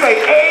 just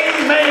say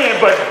amen.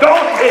 But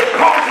don't, it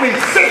cost me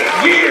 6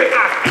 years.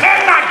 I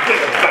cannot get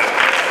it back.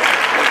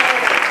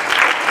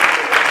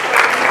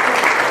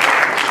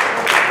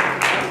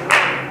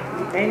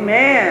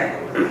 Amen.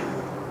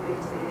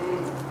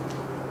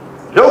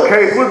 Your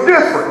case was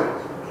different.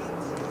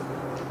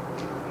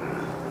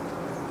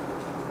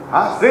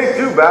 I sent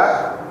you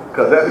back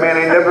because that man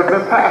ain't never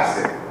been past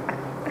it.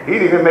 He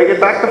didn't even make it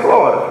back to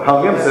Florida.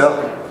 Hung himself.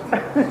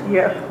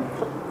 Yeah.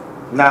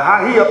 Now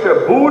how he up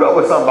there booed up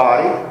with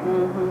somebody.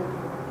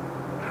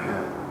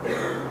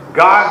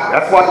 God,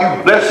 that's why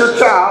you bless your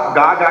child.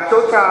 God got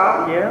your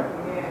child. Yeah.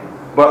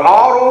 But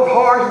all those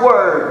harsh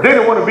words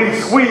didn't want to be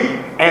sweet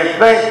and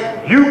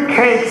think you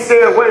can't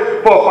stay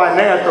away for a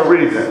financial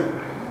reason.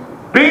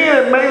 Being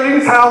at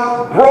Maylie's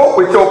house broke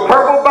with your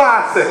purple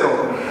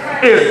bicycle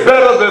is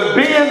better than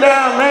being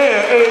down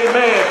there,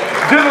 amen,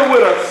 dealing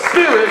with a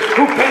spirit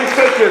who can't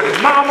shake his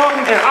mama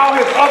and all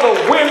his other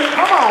women.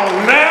 Come on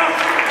now.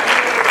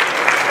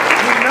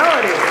 You know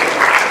it is.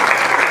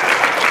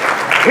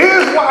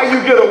 Here's why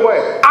you get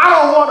away. I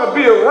don't want to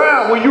be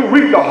around when you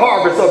reap the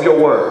harvest of your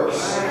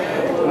words.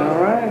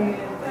 All right.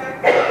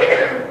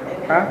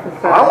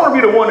 Prophesy. I want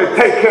to be the one to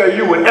take care of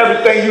you when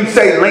everything you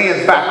say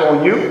lands back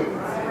on you.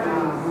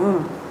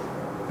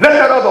 Let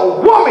that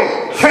other woman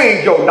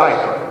change your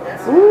diaper.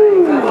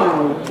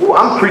 Ooh,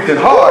 I'm preaching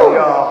hard,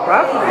 y'all.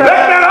 Prophesy. Let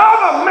that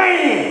other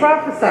man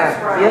Prophesy.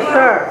 Yes,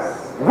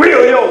 sir.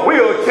 wheel your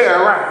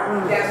wheelchair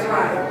around. That's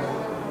right.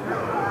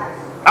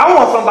 I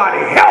want somebody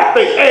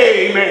healthy,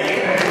 amen,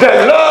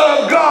 that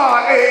love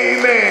God,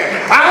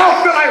 amen. I don't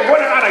feel like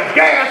running out of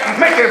gas,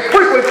 making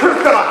frequent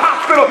trips to the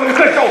hospital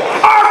because your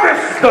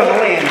harvest done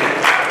landed.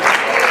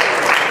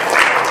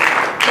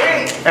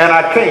 And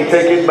I can't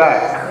take it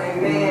back.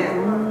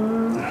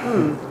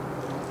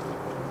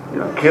 You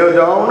done killed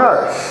your own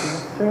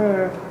nurse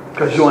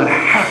because you're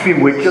unhappy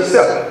with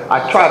yourself.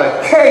 I try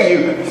to tell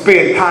you,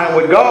 spend time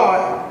with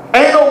God.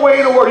 Ain't no way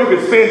in the world you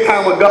can spend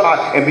time with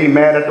God and be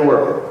mad at the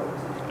world.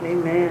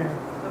 Amen.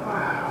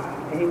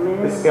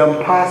 Amen. It's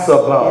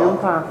impossible.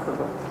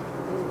 Impossible.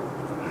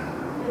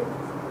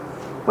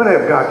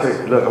 Whenever God tells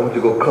you, look, I want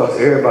you to go cuss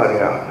everybody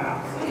out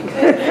now.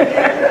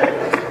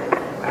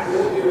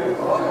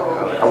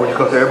 I want you to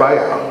cuss everybody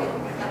out.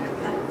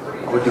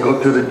 I want you to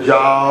go to the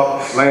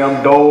job,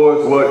 slam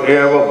doors,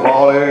 whatever,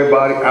 ball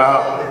everybody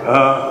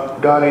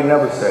out. God ain't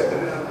never said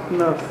that.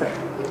 No, sir.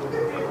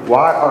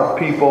 Why are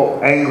people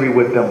angry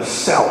with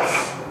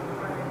themselves?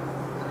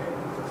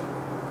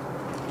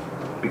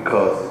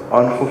 Because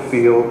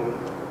unfulfilled,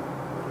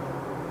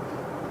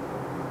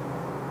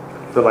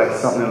 feel like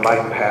something in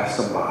life passed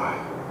them by.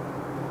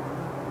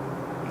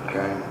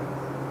 Okay?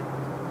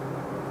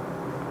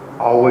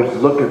 Always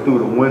looking through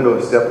the window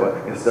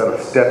instead of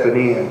stepping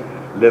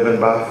in, living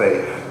by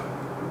faith.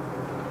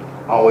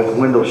 Always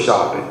window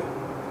shopping.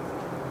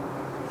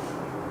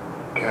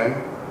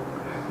 Okay?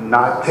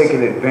 Not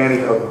taking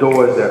advantage of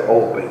doors that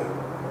open.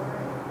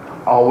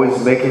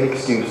 Always making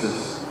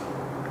excuses.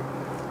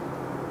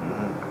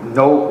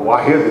 No, well,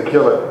 here's the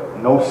killer.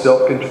 No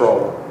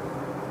self-control.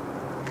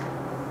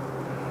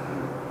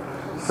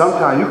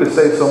 Sometimes you can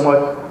say so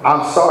much,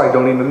 I'm sorry,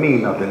 don't even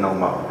mean nothing no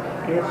more.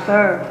 Yes,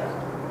 sir.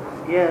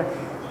 Yes.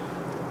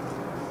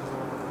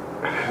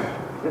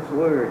 This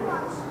word.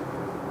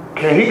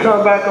 Can he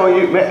come back on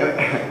you?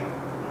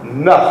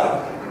 Man,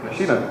 nothing.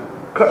 She done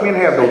cut me in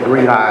half, those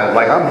green eyes.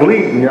 Like I'm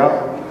bleeding,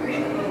 y'all.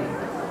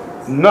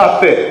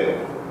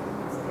 Nothing.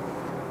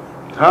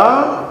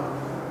 Huh?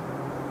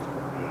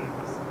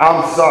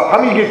 I'm sorry.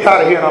 How many get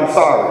tired of hearing I'm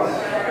sorry?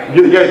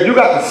 You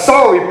got the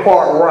sorry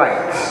part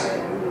right.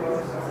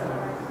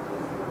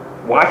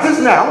 Watch this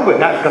now, but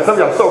not because some of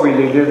y'all are so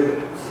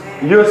religious.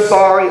 You're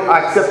sorry,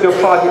 I accept your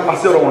apology, I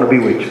still don't want to be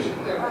with you.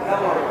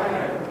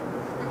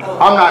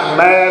 I'm not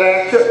mad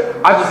at you,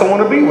 I just don't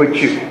want to be with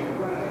you.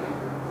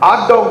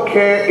 I don't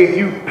care if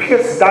you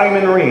piss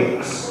diamond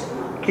rings.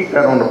 Keep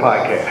that on the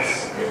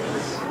podcast.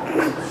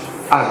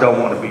 I don't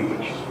want to be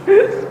with you.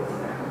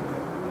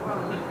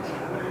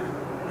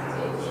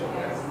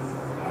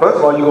 First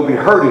of all, you're going to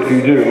be hurt if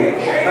you do. All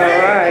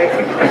right.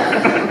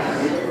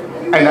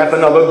 And that's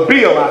another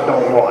bill I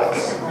don't want.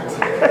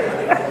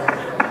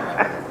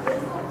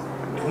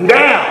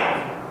 Now,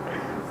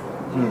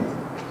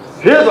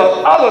 here's the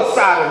other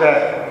side of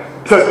that.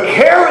 To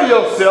carry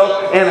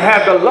yourself and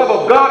have the love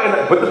of God,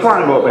 and put the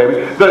triangle up, baby.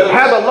 To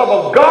have the love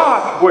of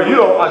God where you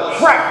don't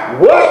attract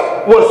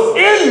what was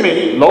in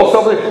me, low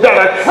something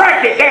that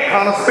attracted that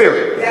kind of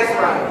spirit. That's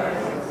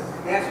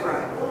right. That's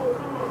right.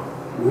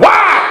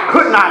 Why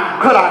could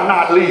I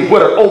not leave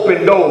with an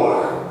open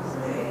door?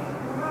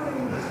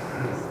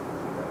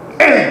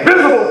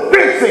 Invisible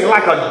fencing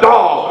like a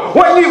dog.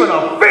 Wasn't even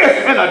a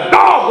fence, and a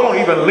dog won't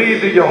even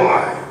leave the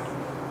yard.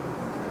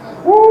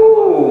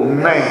 Woo,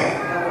 man.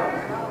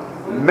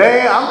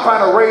 Man, I'm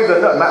trying to raise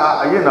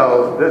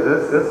another.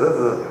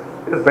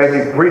 This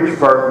basically breech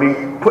birth me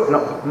putting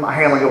up my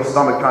hand on your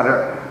stomach trying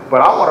to.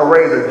 But I want to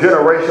raise a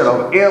generation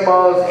of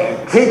Emmas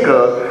and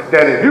Tinkas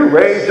that if you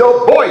raise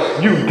your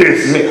voice, you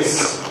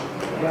dismiss.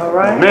 All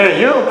right. Man,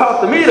 you don't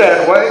talk to me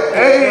that way.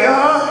 Hey,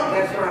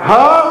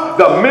 huh?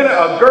 The minute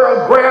a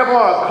girl grab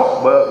on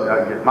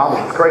a mama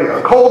was crazy,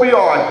 a Kobe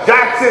or a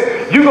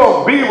Jackson, you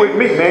gonna be with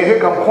me, man. Here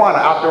come Quanta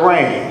out the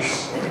range.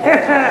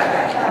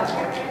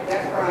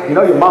 You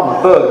know your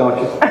mama thug, don't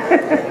you?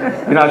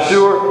 You're not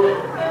sure?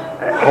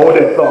 Hold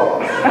that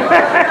thought.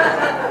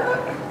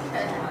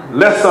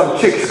 Let some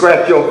chick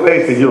scratch your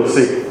face and you'll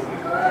see.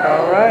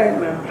 All right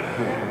now.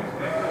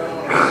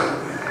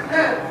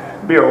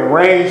 Be a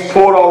range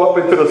poured all up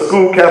into the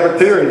school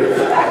cafeteria.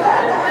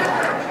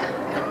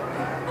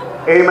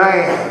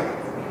 Amen.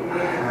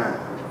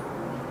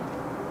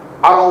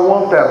 I don't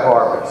want that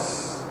harvest.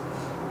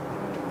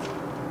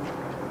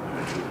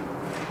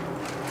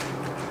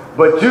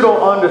 But you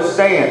don't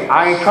understand.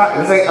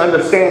 This ain't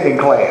understanding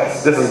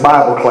class. This is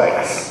Bible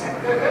class.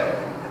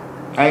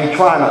 I ain't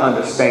trying to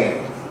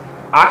understand.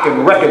 I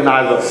can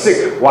recognize a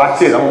sick, watch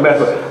this, don't mess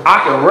with it.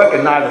 I can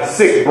recognize a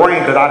sick brain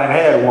because I done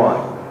had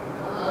one.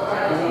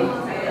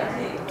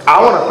 I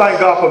want to thank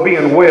God for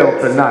being well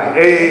tonight.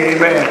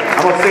 Amen.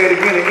 I'm going to say it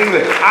again in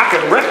English. I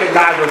can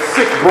recognize a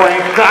sick brain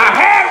because I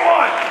had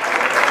one.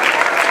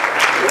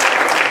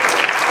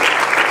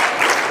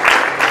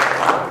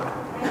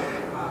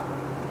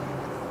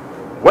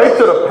 Wait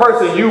till the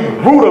person you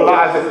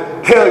brutalize it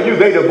tell you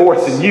they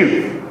divorcing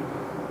you.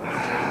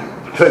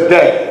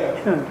 Today.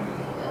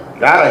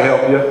 That'll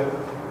help you.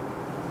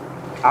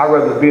 I'd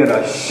rather be in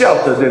a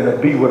shelter than to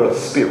be with a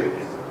spirit.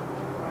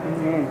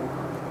 Amen.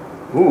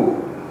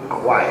 Ooh,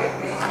 quiet.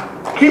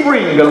 Keep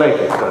reading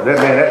Galatians.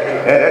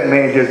 That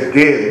man just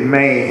did,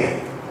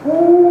 man.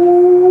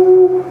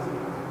 Ooh,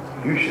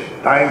 you should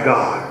thank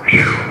God.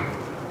 Whew.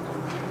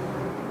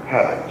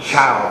 Had a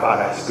child by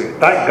that spirit.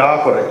 Thank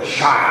God for the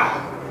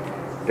child.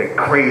 That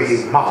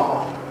crazy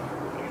mama.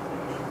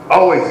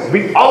 Always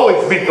beat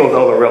those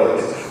other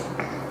relatives.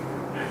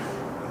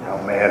 No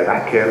man, I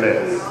care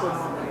less.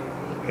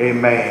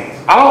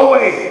 Amen.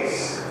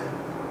 Always.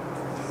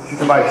 See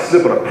somebody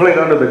slipping a plate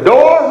under the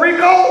door.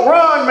 Rico,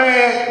 run,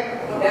 man.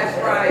 That's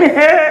right.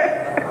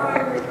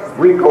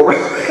 Rico,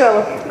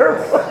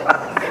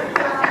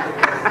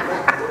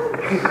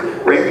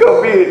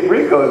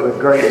 Rico is a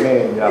great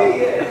man, y'all.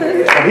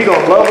 And he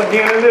gonna love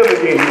again and live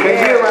again. You can't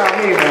be around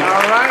me, man.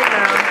 All right now.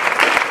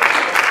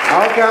 I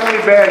don't care how many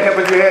bad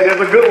helpers you had,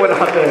 there's a good one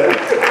out there.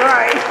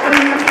 Right.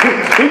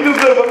 He's too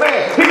good of a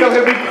man. He come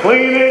here be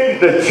cleaning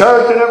the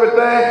church and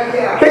everything.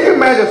 Yeah. Can you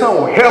imagine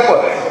some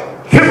helper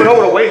tipping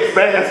over the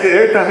wastebasket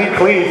every time he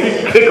cleans?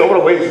 He kick over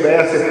the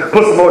wastebasket,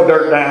 put some more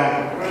dirt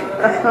down.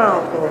 Oh,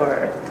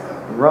 Lord.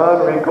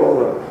 Run, Rico,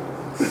 run.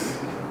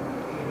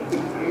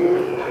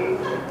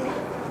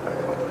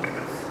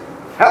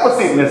 Have a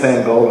seat, Miss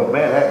Angola.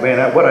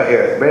 Man, what a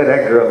hair. Man,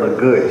 that girl look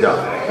good, y'all.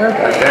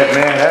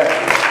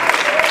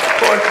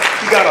 Of course,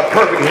 she got a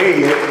perfect head.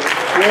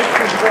 Yes,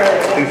 she does.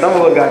 See, some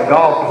of us got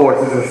golf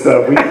courses and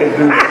stuff. We can't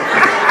do that.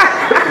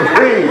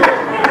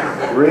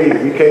 Read.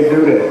 We can't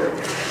do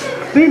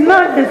that. Be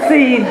not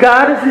deceived.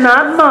 God is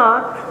not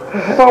mocked.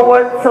 For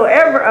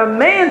whatsoever a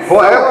man soweth,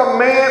 Whatever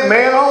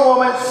man or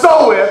woman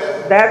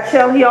soweth, that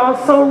shall he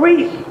also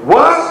reap.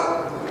 what?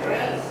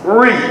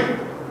 Reap.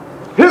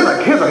 Here's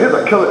a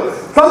killer.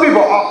 Some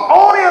people are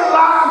only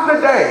alive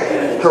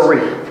today to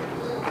reap.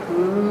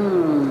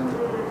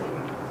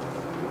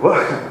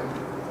 What?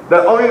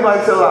 The only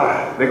life still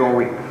alive, they're going to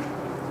reap.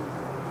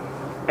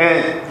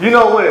 And you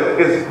know what?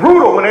 It's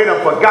brutal when they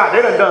done forgot.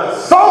 They done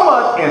so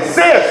much and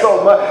said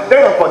so much, they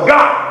done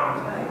forgot.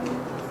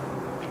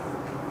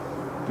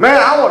 Man,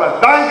 I want to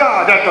thank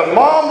God that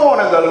tomorrow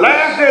morning, the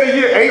last day of the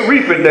year, ain't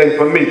reaping day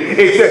for me.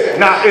 It said,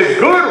 now it's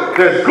good,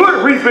 there's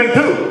good reaping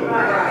too.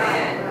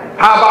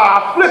 How about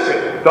I flip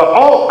it?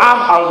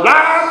 I'm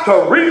alive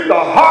to reap the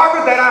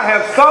harvest that I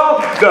have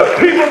sown, the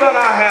people that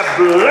I have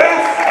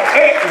blessed.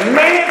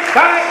 Amen.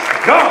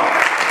 Thank God.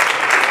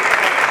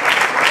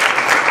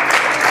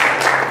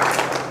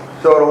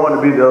 So I don't want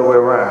to be the other way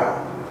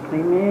around.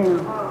 Amen.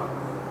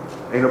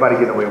 Ain't nobody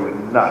getting away with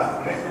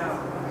nothing.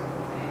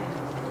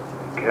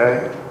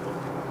 Okay?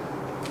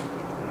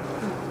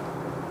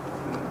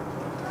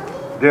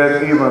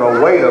 There's even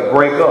a way to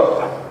break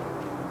up.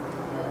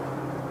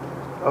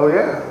 Oh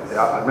yeah.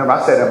 I remember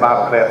I sat in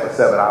Bible class for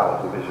 7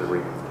 hours with Bishop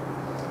Reed.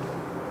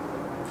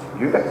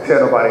 You got to tear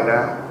nobody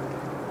down.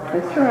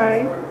 That's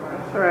right.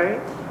 That's right.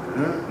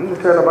 You can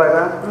tear nobody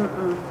down.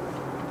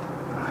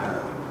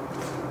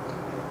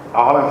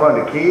 All in front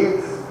of the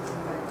kids.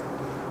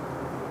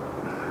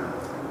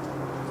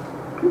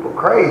 People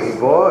crazy,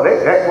 boy.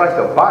 They act like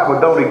the Bible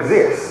don't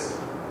exist.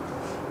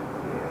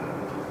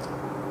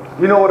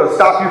 You know what'll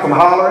stop you from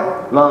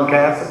hollering? Lung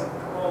cancer.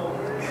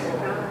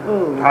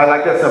 I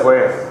like that simple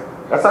answer.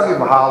 That's stop you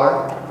from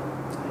hollering.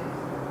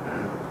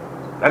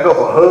 That go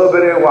for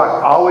husband and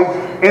wife. Always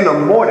in the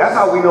morning. That's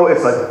how we know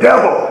it's a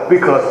devil,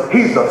 because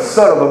he's the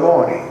son of the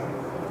morning.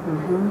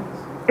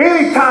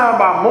 Anytime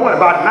by morning,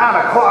 about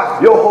 9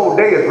 o'clock, your whole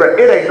day is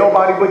ready. It ain't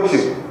nobody but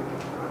you.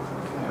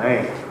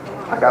 Man,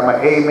 I got my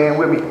amen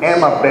with me and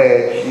my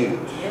bad shoes.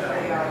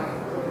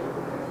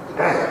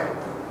 Damn.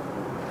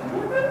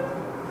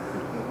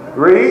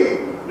 Read.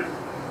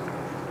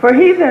 For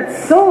he that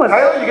soweth.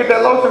 Taylor, you get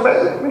that lotion,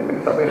 baby?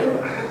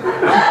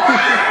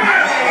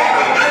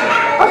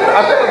 I think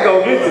I'm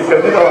going to get you,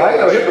 because, you know, I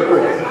ain't no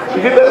hypocrite.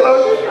 You get that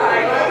lotion?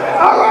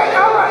 All right.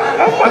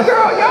 That's my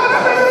girl. Y'all,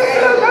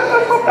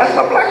 that's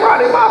my Black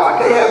Roddy mama. I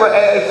can't have her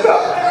ass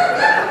up.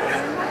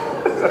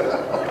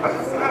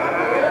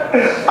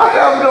 I thought I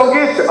was going to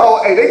get you.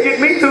 Oh, hey, they get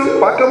me too.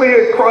 If I come in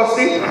here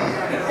crusty.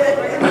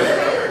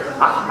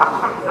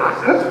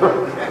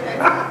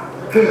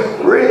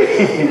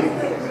 Read.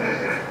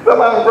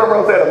 Somebody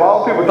said, of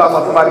all people talking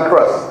about somebody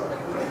crusty.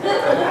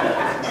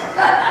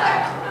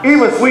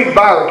 Even Sweet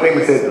Byron came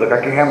and said, look, I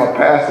can't have my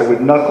pastor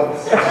with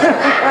knuckles.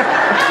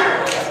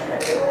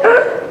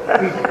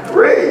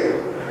 Read.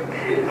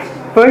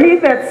 For he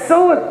that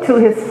soweth to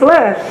his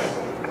flesh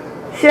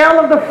shall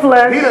of the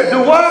flesh. He that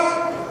do what?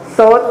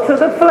 Soweth to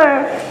the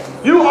flesh.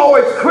 You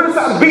always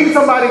criticize, beat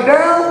somebody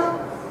down.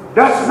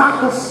 That's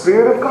not the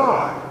Spirit of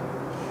God.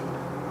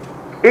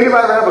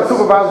 Anybody ever have a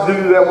supervisor do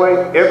you that way?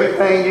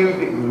 Everything you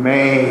do,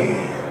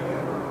 man.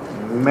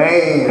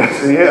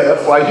 Yeah,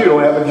 that's why you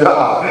don't have a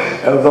job.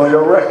 That was on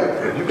your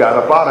record. You got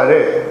up out of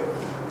there.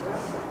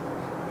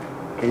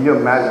 Can you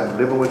imagine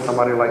living with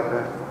somebody like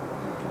that?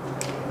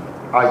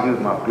 I use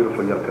my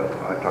beautiful young couple.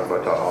 I talk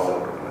about y'all all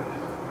over the place.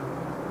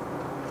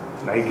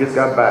 Now he just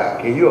got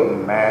back. Can you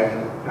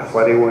imagine? That's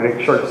why they weren't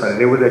at church Sunday.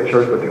 They were at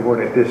church, but they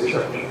weren't at this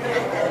church.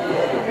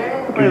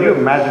 Can you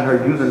imagine her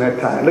using that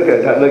time? Look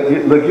at that.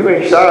 Look, you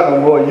ain't shy no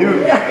more.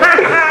 You.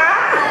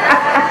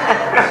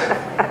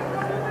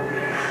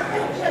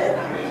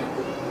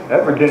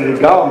 That virginity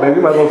gone, baby.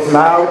 You might as well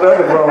smile with the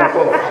other grown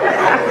folks.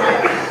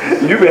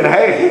 You've been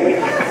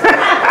hating.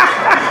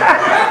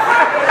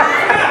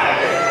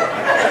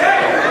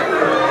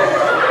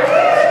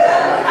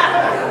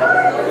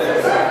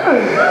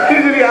 You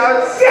should be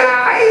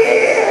outside.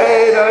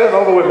 Hey, no, it's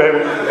over with,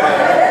 baby.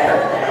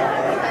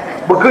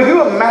 But could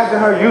you imagine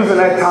her using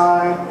that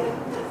time?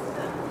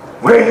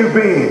 Where you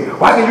been?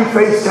 Why did you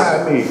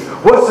FaceTime me?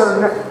 What's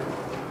her name?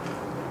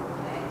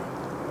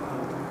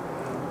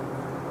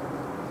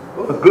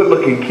 What a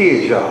good-looking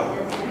kid, y'all.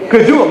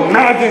 Could you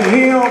imagine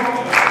him?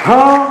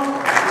 Huh?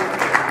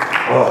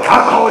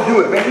 I called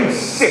you at, man, you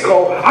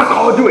sicko. I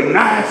called you at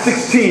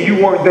 9:16. You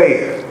weren't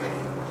there.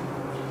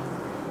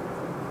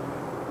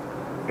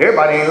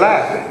 Everybody ain't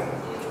laughing.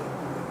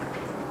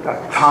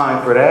 Got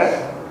time for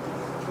that.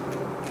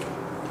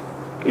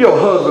 Your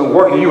husband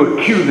working, you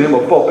accusing him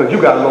of folk because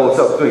you got low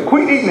self-esteem.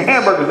 Quit eating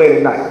hamburgers late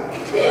at night.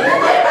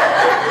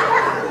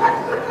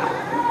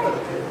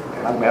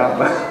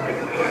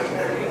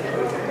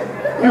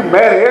 You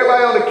mad at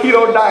everybody on the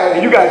keto diet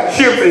and you got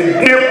chips and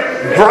dip,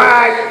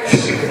 dried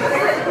chicken.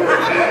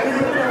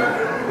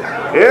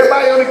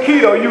 Everybody on the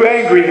keto, you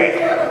angry at.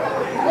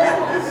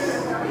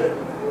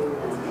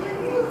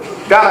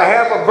 Got a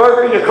half a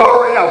burger in your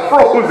car right now,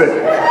 frozen.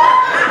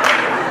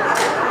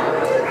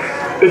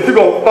 That you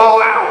gonna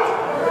fall out.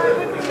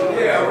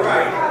 Yeah,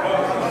 right.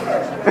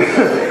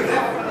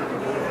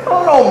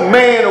 Oh, no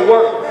man to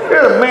work.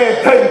 There's a man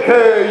taking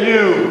care of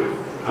you.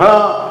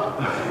 Huh?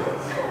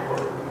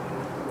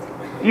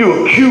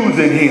 You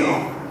accusing him.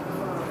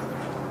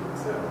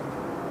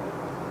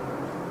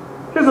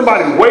 There's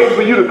somebody waiting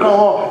for you to come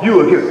home.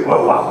 You accuse.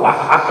 Well,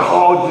 I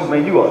called you,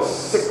 man. You a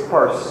sick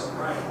person.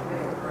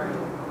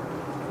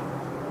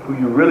 Who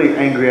you really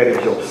angry at is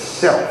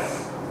yourself.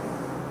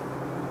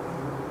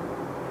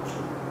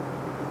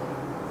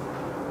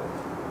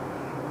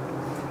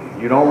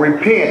 You don't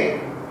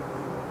repent,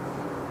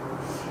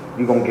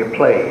 you're going to get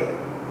played.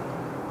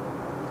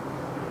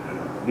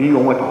 Then you're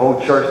going to want the whole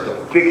church to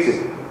fix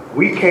it.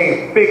 We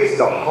can't fix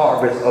the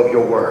harvest of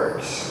your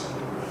words.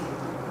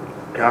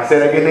 Can I say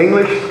that again in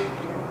English?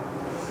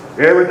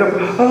 Every time,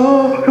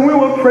 oh, can we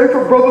want to pray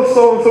for brother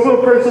so-and-so? We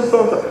want to pray for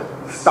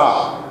so-and-so.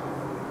 Stop.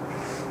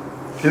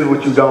 Here's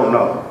what you don't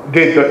know.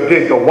 Did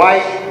the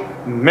wife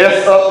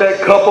mess up that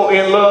couple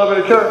in love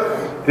in the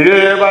church? Did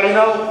everybody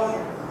know?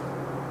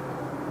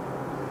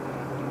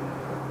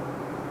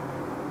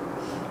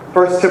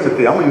 1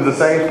 Timothy, I'm going to use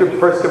the same scripture,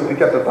 1 Timothy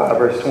chapter 5,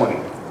 verse 20.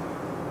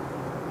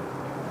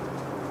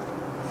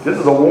 This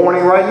is a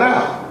warning right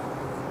now.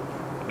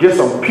 Get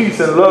some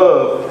peace and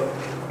love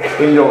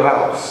in your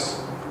house.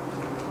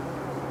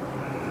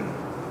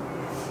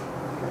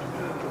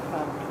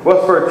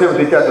 What's 1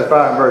 Timothy chapter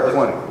 5, verse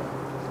 20?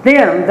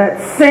 Them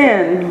that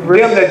sin.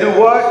 Them that do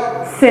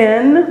what?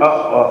 Sin.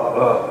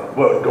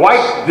 What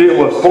Dwight did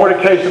was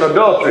fornication,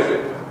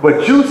 adultery.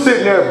 But you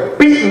sitting there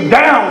beating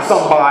down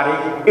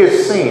somebody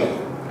is sin.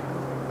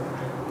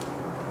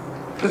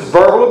 It's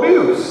verbal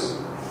abuse.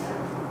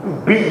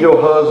 Beating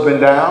your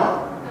husband down.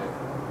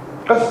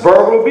 That's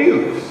verbal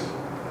abuse.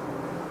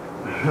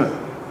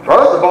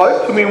 First of all,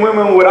 it's too many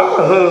women without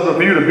a husband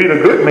for you to beat a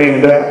good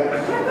man down.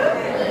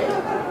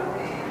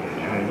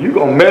 You're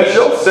going to mess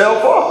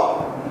yourself up.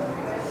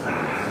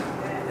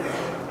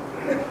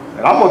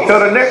 And I'm going to tell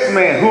the next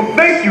man who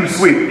think you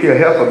sweet, here,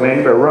 heifer, man,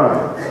 you better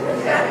run.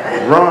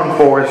 Run,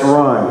 Forrest,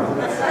 run.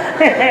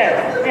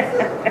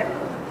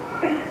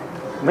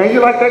 Man,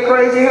 you like that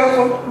crazy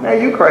heifer? Man,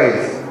 you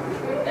crazy.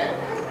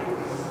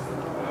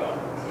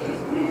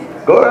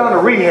 Go down to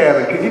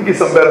rehab and you get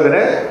something better than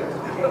that.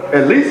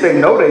 At least they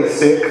know they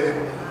sick.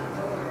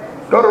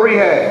 Go to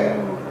rehab.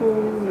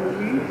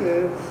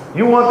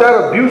 You want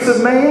that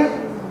abusive man?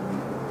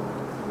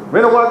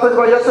 Remember what I talked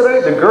about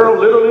yesterday? The girl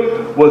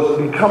literally was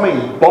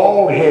becoming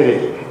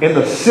bald-headed in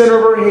the center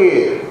of her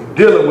head,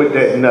 dealing with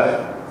that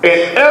nut.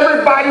 And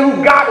everybody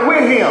who got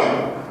with him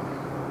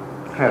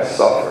has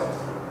suffered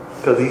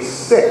because he's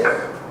sick.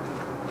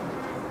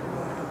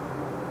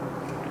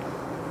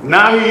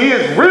 Now he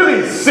is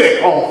really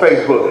sick on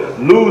Facebook.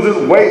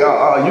 Losing weight.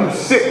 You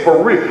sick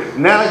for real.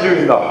 Now you're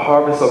in the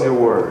harvest of your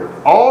word.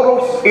 All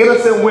those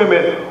innocent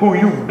women who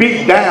you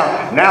beat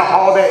down, now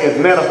all that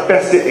is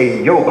manifested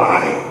in your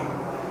body.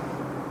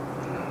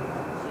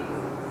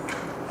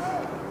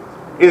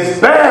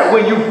 It's bad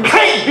when you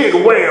can't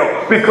get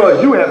well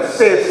because you have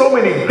said so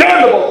many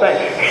damnable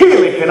things.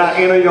 Healing cannot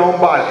enter your own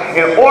body.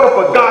 In order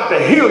for God to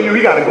heal you,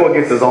 he got to go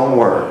against his own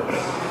word.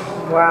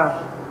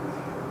 Wow.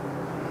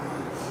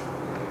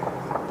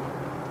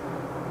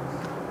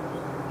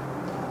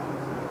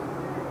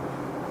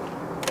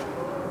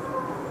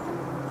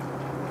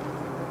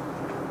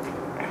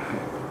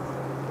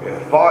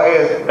 As far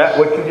as that,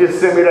 what you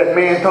just sent me, that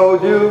man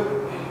told you,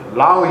 as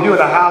long as you're in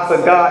the house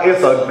of God,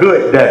 it's a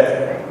good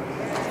day.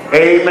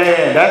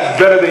 Amen. That's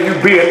better than you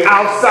being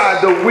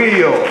outside the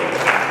wheel.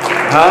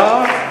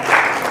 Huh?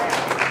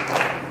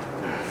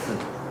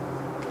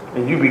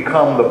 And you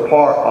become a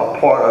part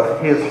of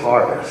his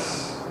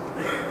harvest.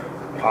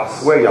 I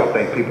swear y'all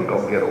think people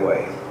gonna get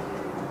away.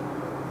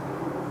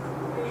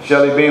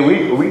 Shelly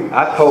Bean,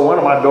 I told one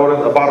of my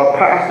daughters about a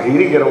pastor. He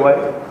didn't get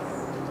away.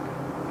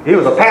 He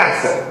was a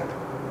pastor.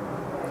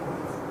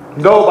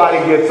 Nobody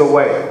gets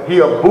away. He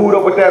booed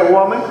up with that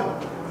woman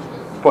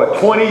for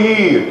 20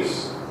 years.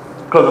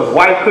 Because his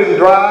wife couldn't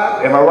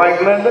drive, am I right,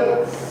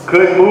 Glenda?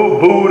 Couldn't move,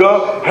 booed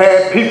up,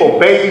 had people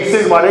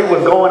babysitting while they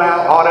was going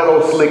out, all that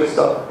old slick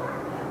stuff.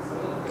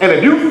 And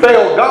if you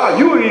failed God,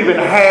 you would even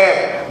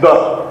have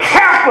the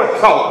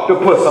capital to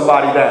put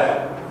somebody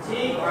down.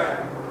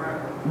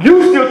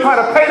 You still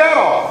trying to pay that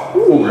off.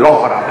 Ooh,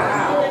 Lord.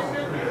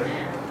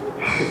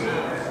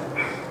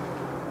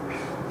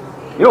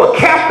 You know what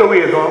capital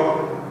is,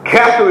 huh?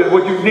 Capital is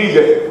what you need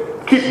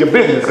to keep your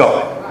business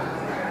going.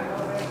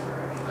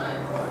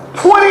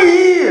 20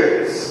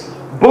 years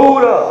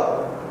booed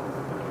up.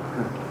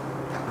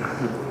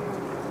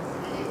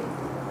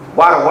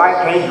 Why the wife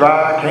can't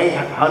drive,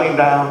 can't hunt him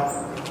down.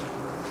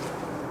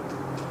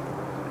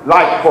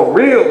 Like for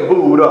real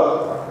booed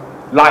up.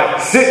 Like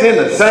sitting in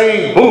the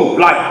same booth,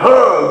 like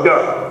hugged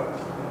up.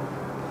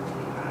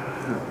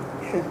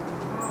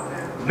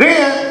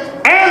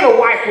 Then, and the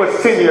wife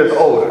was 10 years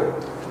older.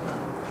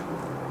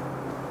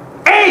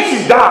 And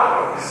she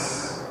dies.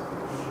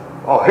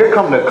 Oh, here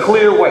come the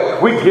clear way.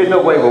 We're getting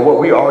away with what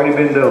we already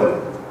been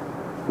doing.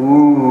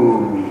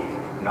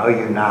 Ooh, no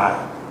you're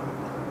not.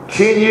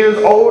 10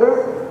 years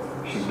older,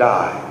 she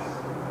dies.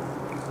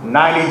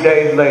 90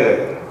 days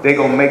later, they're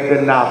going to make the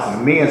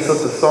announcement. Me and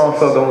Sister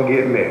so-and-so going to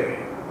get married.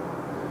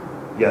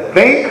 You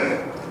think?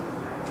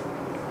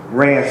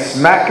 Ran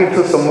smack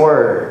into some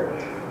word.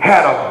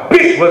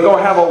 Was going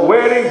to have a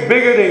wedding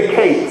bigger than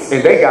Kate's.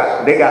 And they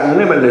got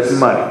limitless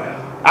money.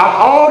 Out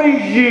all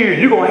these years,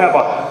 you're going to have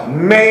a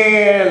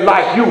man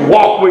like you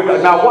walk with.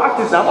 Now watch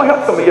this. Now I'm going to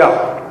help some of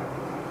y'all.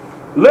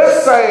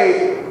 Let's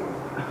say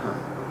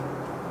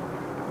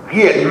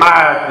he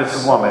admired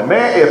this woman.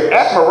 Man, if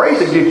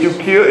admiration gets you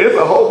killed, it's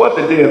a whole bunch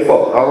of dead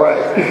folk. All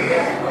right?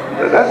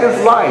 That's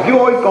just life. You're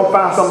always going to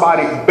find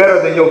somebody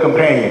better than your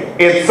companion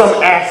in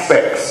some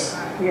aspects.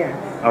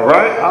 Yeah. All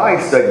right? I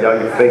ain't studying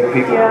y'all, you fake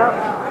people.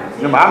 Yeah.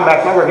 I'm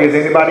not going to get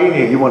anybody in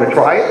here. You want to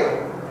try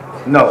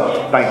it?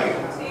 No. Thank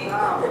you.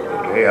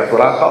 Okay, that's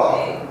what I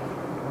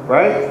thought.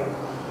 Right?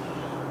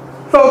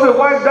 So if the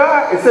wife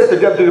died, it says the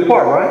devil to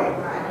depart,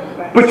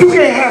 right? But you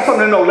can't have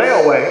something in no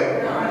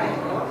layaway.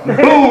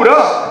 Booed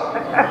up.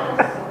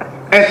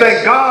 And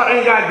thank God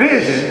ain't got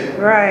vision.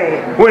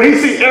 Right. When he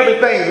see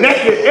everything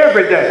naked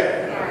every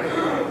day.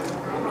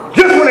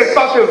 Just when they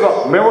thought they was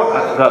going,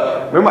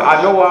 remember,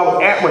 I know where I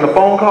was at when the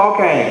phone call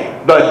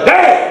came. The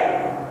day.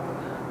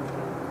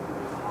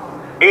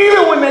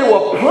 Even when they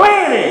were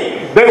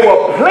planning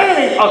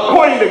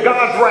according to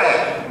God's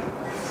wrath.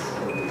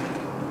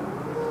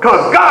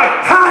 Because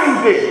God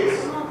timed it.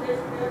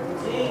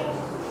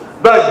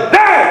 The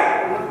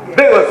day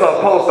they were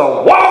supposed to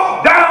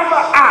walk down the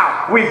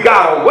aisle, we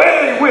got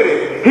away with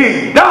it.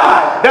 He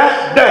died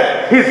that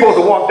day. He's supposed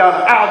to walk down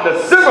the aisle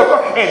December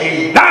 1st, and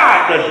he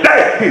died the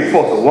day he's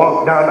supposed to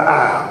walk down the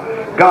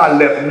aisle. God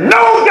left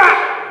no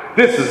doubt.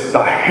 This is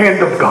the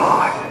hand of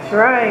God. That's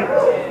right.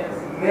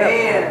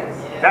 Man.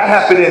 That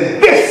happened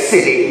in this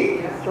city.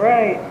 That's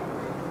right.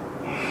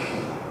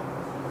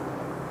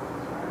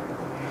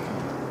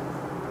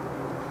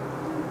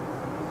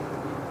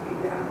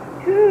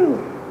 Whew.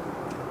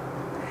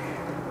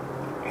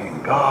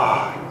 And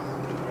God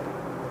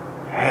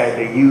had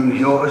to use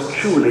yours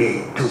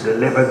truly to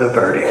deliver the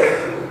verdict.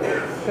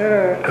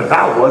 Sure. Because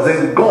I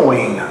wasn't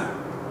going.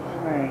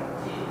 Right.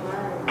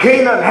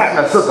 Can't nothing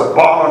happen to Sister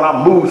Barlowe and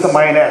I move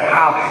somebody in that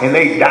house and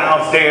they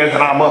downstairs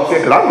and I'm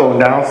upstairs because I'm going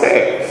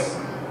downstairs.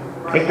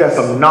 Ain't that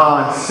some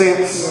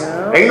nonsense?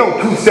 Yeah. Ain't no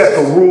two sets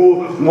of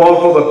rules, one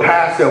for the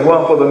pastor and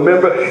one for the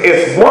member.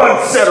 It's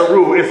one set of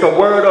rules. It's the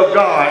word of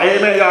God.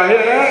 Amen. Y'all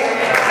hear that?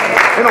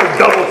 Ain't no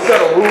double set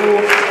of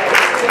rules.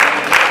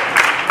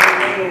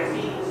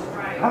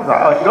 I was like,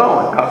 how you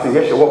going? God said,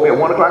 yes, you woke me at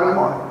 1 o'clock in the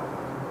morning.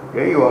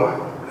 Yeah, you are.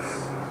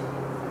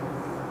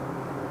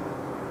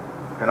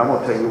 And I'm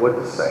going to tell you what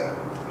to say.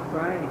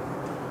 Right.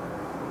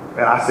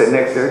 And I sat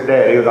next to her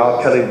dad. He was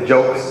all telling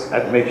jokes. I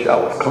had to make sure I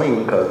was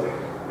clean because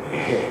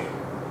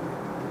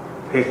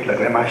he's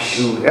looking at my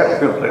shoes.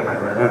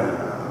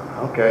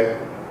 Okay.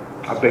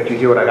 I bet you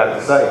hear what I got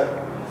to say.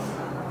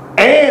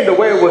 And the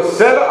way it was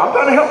set up, I'm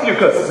trying to help you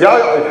because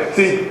y'all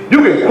see,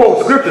 you can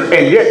quote scriptures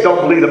and yet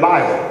don't believe the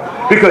Bible.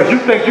 Because you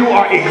think you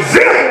are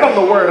exempt from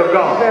the word of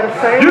God.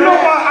 You know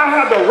why I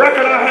have the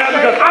record I have?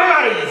 Because I'm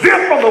not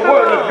exempt from the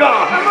word of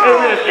God.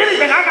 And if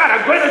anything, I got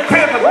a greater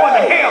chance of going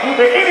to hell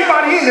than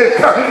anybody in this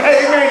church.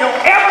 Amen. Don't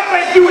ever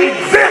think you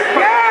exempt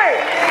from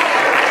Yes.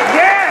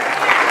 Yes.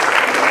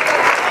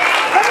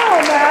 Come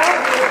on now.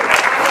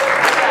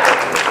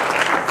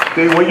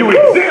 See, when you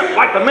exempt,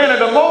 like the man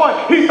in Des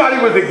Moines, he thought he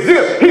was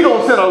exempt. He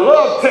gonna send a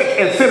love text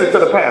and send it to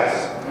the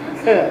pastor.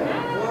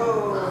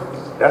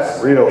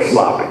 That's real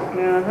sloppy.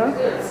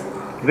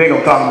 They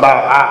gonna talk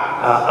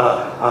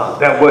about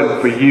that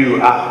wasn't for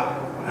you.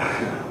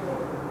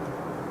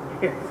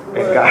 And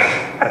God,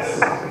 that's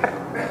sloppy.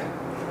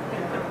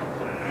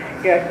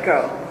 Yeah,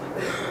 go.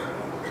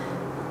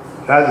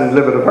 I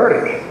delivered the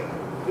verdict.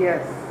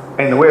 Yes.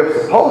 And the way it was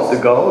supposed to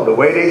go, the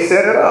way they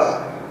set it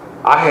up,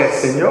 I had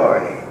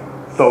seniority.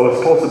 So it was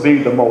supposed to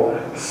be the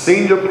most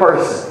senior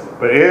person.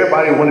 But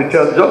everybody wanted to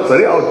tell jokes, so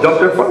they all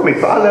jumped in front of me.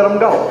 So I let them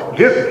go.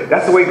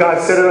 That's the way God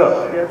set it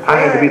up. Yes, I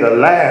had to be the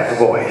last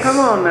voice. Come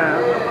on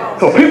now.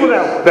 So people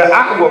that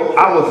I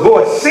was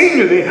voiced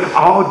seniorly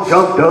all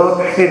jumped up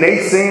and they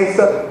saying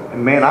stuff.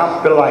 And man,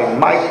 I feel like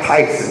Mike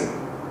Tyson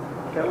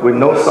with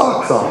no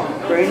socks on.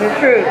 Bring the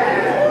truth. Bring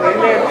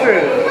that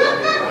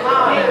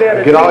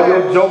truth. Get all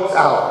your jokes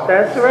out.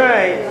 That's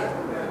right.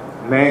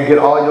 Man, get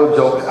all your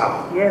jokes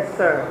out. Yes,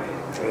 sir.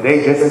 And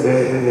they just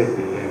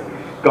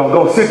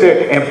Gonna sit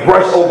there and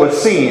brush over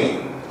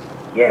sin.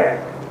 Yeah.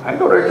 I ain't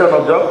go there and tell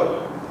no joke.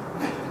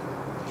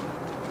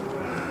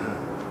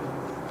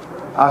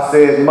 I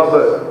said, this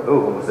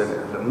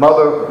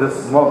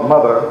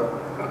mother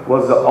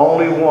was the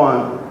only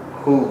one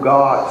who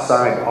God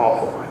signed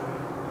off on.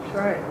 That's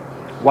right.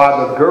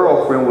 While the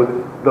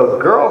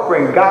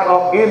girlfriend got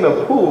up in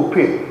the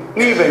pulpit,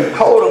 even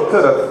told him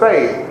to the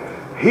face.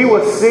 He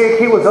was sick,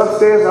 he was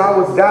upstairs and I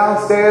was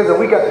downstairs and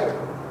we got,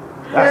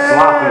 that's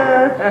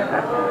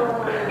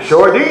sloppy.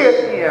 Sure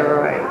did. Yeah,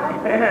 right.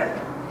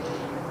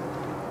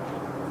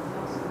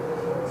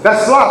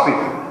 That's sloppy.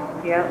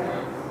 Yep.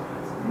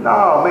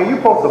 No, man, you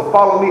supposed to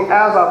follow me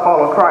as I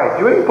follow Christ.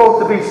 You ain't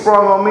supposed to be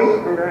sprung on me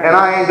and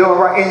I ain't doing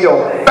right in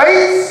your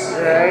face.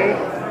 Right.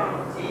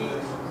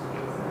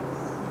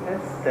 That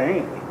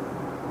stink.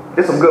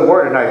 It's some good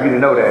word tonight if you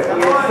didn't know that.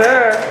 Yes,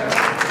 sir.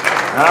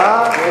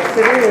 Huh? Yes,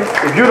 it is.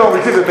 If you don't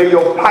receive it, may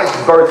your pipes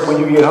burst when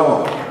you get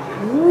home.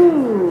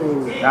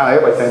 Ooh. Now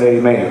everybody saying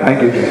amen.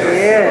 Thank you, Jesus.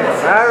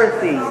 Yes, I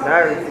receive.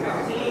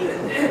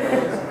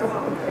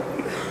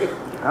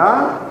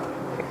 Huh?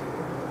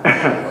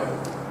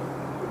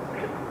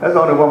 That's the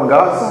only woman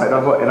God signed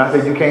off. And I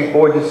said, you can't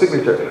forge your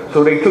signature.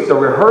 So they took the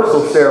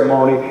rehearsal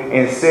ceremony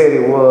and said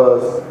it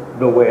was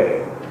the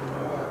wedding.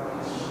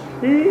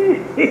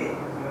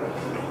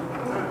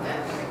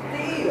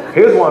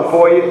 Here's one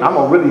for you. I'm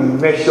going to really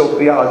mess your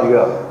theology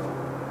up.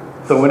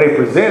 So when they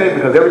presented,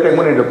 because everything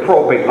went into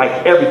probate, like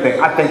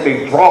everything, I think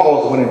they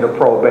draws went into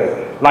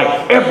probate.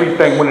 Like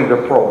everything went into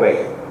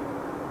probate.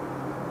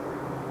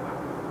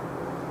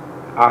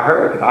 I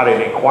heard, I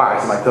didn't inquire,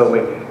 somebody told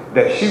me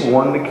that she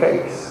won the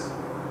case.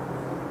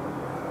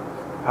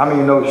 How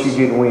many know she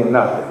didn't win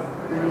nothing?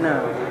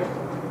 No.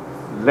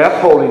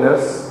 Left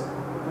holiness,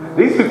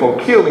 These people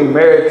kill me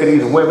married to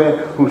these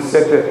women who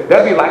sit there.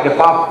 That'd be like if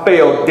I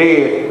fell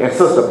dead and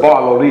Sister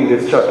Barlowe leave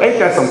this church. Ain't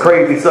that some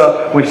crazy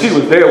stuff when she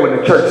was there when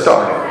the church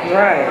started?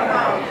 Right.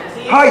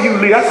 How you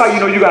leave? That's how you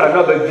know you got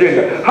another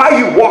agenda. How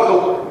you walk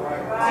away?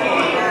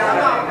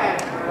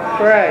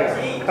 Right.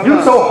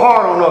 You so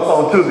hard on us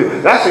on Tuesday.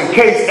 That's in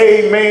case,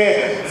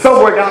 amen,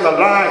 somewhere down the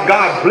line,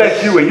 God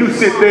bless you and you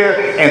sit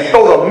there and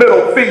throw the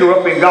middle finger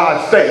up in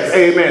God's face.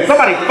 Amen.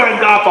 Somebody thank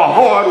God for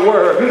hard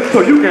word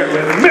so you can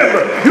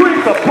remember you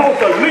ain't supposed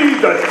to leave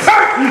the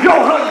church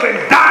your husband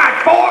died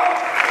for.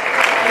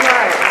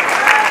 Right.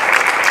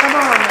 Come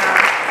on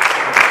now.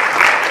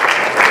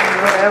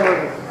 No, that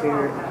wasn't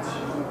spirit.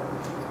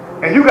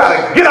 And you got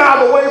to get out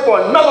of the way for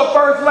another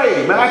first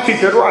lady. Man, I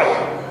teach it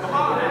right.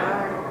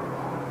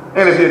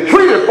 And if you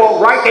treated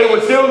folk right, they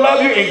would still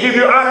love you and give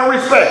you honor and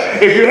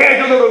respect. If you had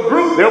your little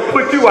group, they'll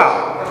put you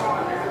out.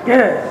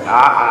 Yeah.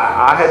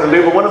 I had to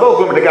live with one of those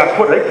women that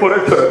got they put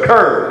her to the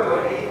curb.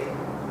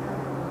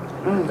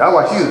 That's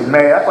why she was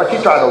mad. That's why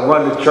she tried to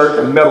run the church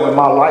and meddle in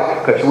my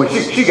life, because when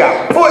she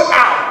got put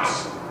out.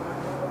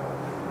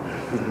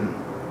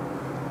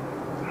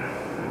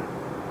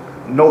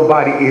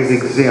 Nobody is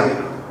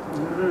exempt.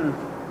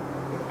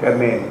 That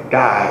man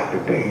died the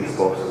day he's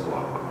supposed to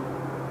walk.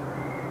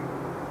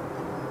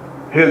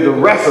 Here's the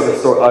rest of the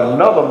story.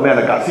 Another man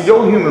of God. See,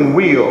 your human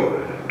will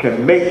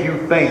can make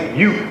you think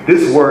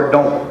this word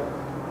don't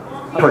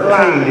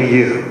pertain to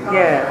you.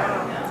 Yeah.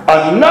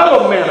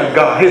 Another man of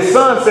God, his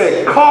son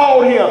said,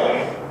 called him,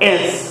 and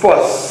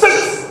for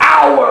 6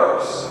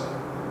 hours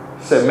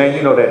said, man,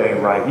 you know that ain't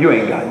right. You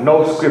ain't got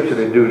no scripture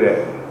to do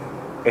that.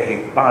 And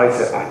he finally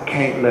said, I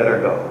can't let her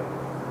go.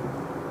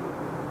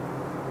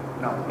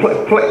 Now,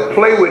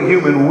 play with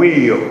human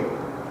will.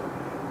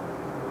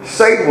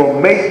 Satan will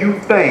make you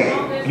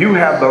think you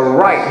have the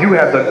right, you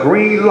have the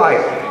green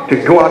light to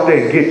go out there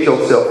and get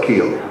yourself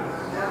killed.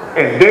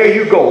 And there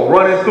you go,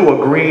 running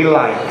through a green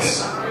light.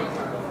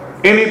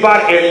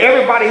 Anybody and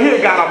everybody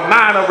here got a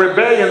mind of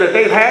rebellion that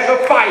they've had to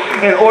fight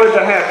in order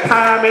to have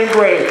time and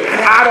grave.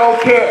 I don't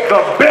care.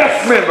 The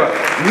best member,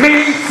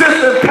 me,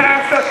 sister,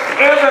 pastor,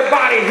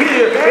 everybody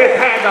here has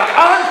had the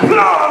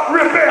unplugged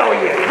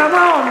rebellion. Come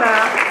on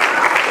now.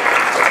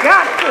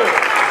 Got to.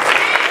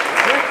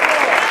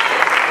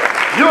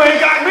 You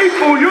ain't got me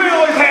fooled. You ain't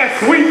always had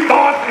sweet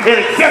thoughts and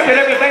accepted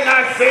everything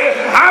I said.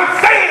 I'm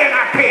saying it,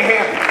 I can't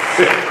have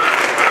it.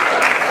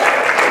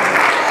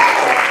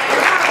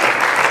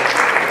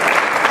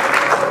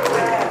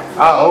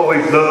 I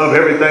always love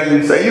everything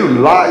you say. You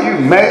lie, you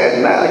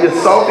mad now, you're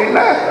salty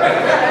now.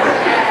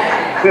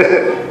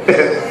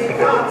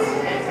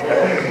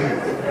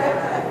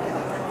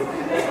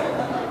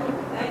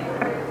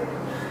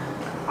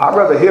 I'd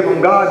rather hear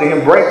from God than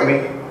him break me.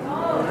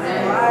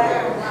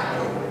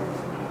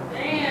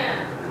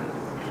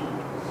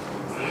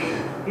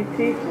 You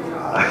teaching.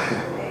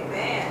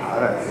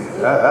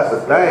 That's the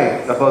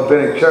thing. Some of us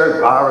been in church,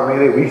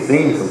 we've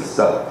seen some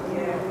stuff.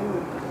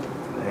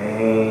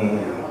 Man.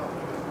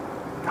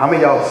 How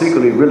many of y'all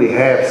secretly really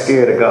have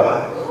scared of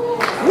God?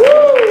 Woo!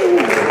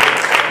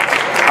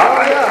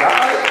 Oh yeah.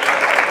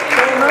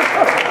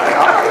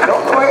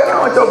 Don't go ahead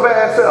on with your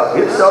bad self.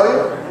 He'll show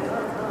you.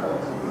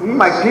 He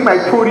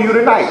might prove to you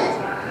tonight.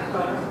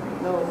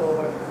 No,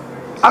 Lord.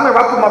 I remember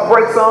I put my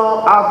brakes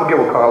on. I forget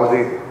what car I was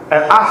in,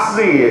 and I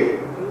slid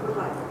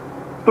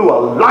through a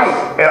light,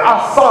 and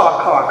I saw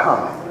a car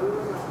coming.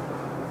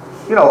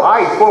 You know,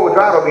 ice, four-wheel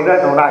drive don't be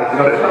nothing on ice. You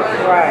know that?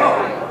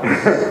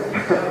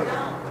 Right.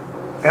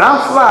 And I'm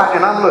sliding,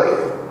 and I'm looking.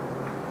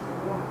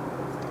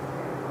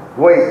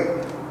 Wait.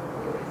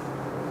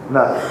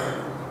 Nothing.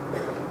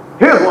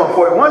 Here's one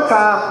for you. One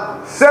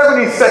time,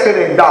 72nd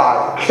and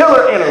Dodge,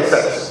 killer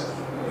intersection.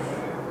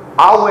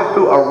 I went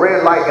through a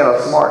red light in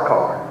a smart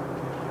car.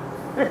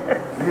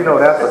 You know,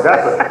 that's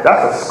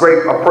a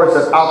scrape a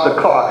person out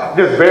the car.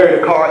 Just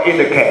bury the car in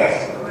the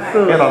cast.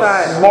 In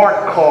a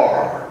smart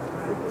car.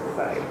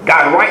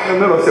 Got right in the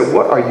middle and said,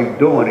 what are you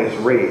doing? It's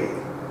red.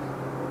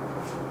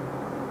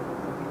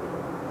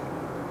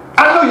 I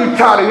know you're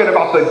tired of hearing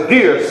about the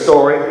deer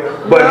story,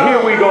 but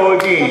here we go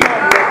again.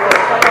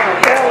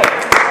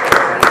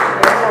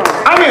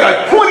 I'm in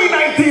a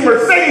 2019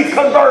 Mercedes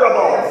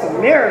convertible. That's a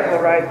miracle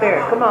right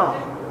there. Come on.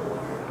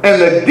 And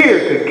the deer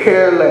could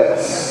care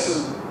less.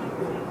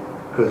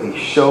 Because he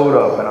showed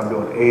up and I'm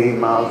doing 80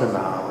 miles an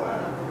hour.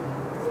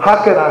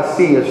 How can I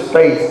see his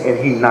face and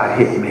he not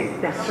hit me?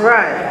 That's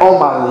right. On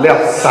my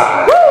left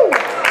side.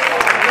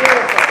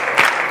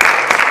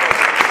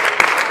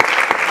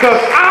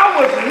 Because I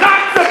was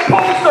not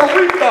supposed to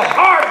reap the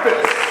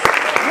harvest.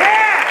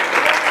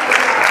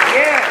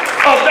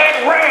 Of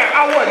that ram.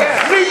 I wasn't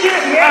sneaking.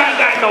 I ain't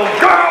got no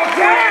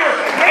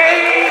girlfriend.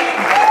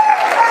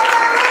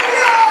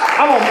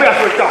 I'm going to mess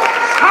with y'all.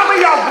 How many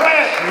of y'all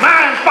glad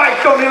mind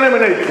fights don't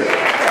eliminate you?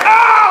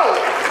 Oh!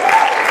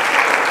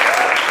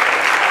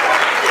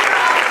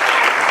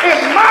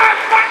 If mind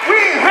fight, we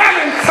ain't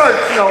having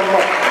church no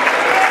more.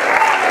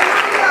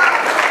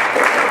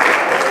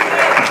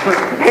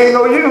 Ain't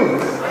no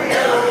use.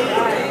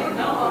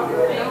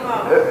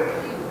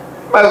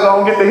 Might as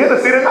well get the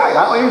Hennessy tonight.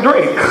 I don't even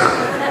drink.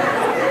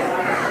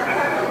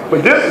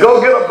 But just go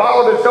get a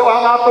bottle to show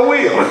I'm out the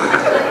wheel.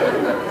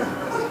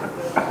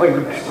 I don't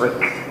even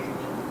drink.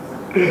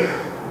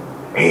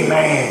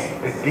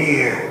 Amen. The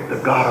dear, the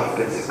God of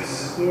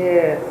physics.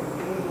 Yes.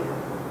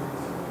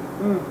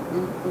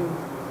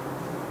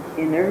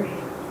 Inertia.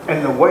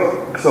 And the way,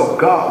 so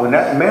God, when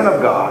that man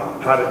of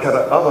God tried to tell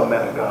the other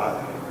man of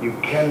God, you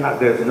cannot,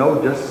 there's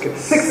no justification.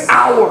 6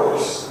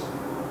 hours.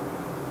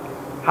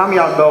 How many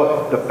of y'all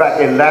know the fact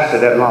it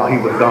lasted that long, he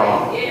was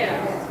gone? Yeah.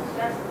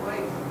 That's the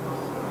way.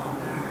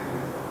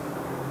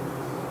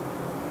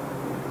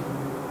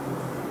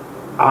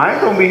 I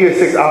ain't going to be here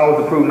 6 hours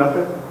to prove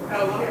nothing.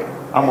 Okay.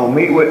 I'm going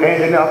to meet with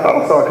Angie now. I thought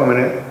I saw her coming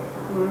in.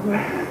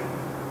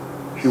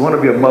 She want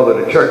to be a mother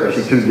of the church, but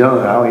she's too young.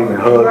 I don't even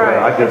hug her.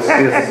 I just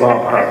fist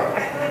bump her.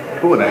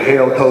 Who in the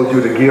hell told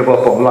you to give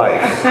up on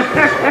life?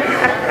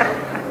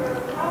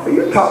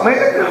 You talk,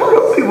 man. All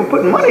those people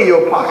putting money in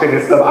your pocket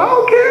and stuff. I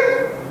don't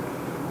care.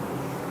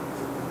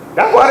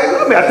 That's why they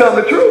love me. I tell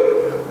them the truth.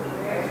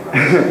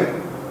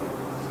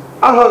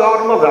 I hug all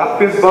the mothers. I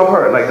fist bump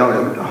her. Like,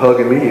 don't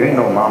hugging me. You ain't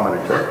no mama in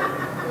the church.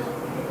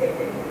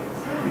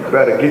 You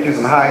better get you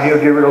some high heel,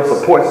 get rid of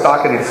support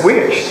stocking and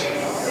switch.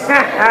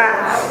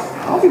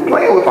 I don't be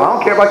playing with her. I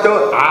don't care about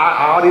your,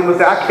 I don't even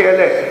say I care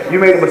that you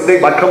made a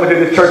mistake by coming to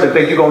this church and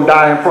think you're going to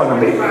die in front of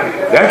me.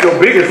 That's your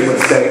biggest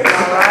mistake. All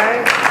right.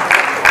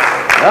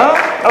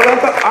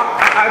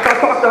 If I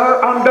talk to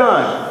her, I'm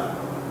done.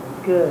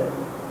 Good.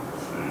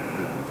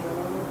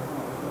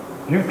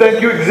 You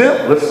think you're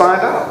exempt? Let's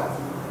find out.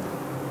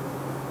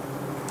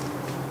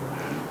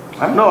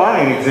 I know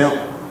I ain't exempt.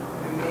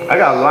 I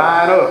got to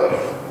line up.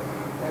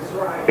 That's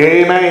right.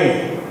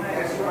 Amen.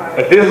 That's right.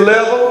 At this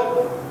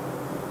level,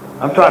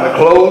 I'm trying to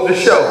close the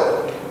show.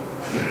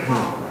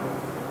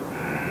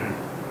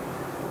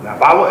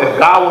 Now, if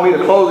God want me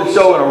to close the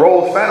show in a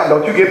Rolls Phantom,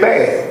 don't you get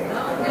bad.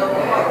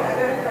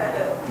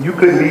 You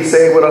couldn't be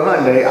saved with a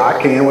Hyundai.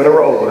 I can with a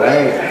Rolls. I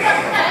ain't.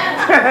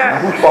 Now,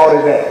 whose fault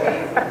is that?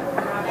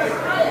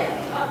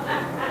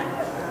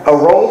 A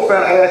Rolls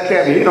Phantom, ask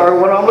Cammy, you know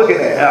what I'm looking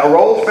at. A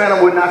Rolls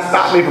Phantom would not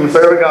stop me from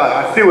serving God.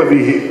 I still would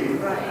be here.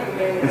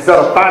 Instead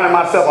of finding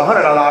myself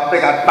 $100, I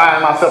think I'd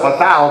find myself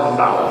 $1,000.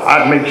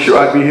 I'd make sure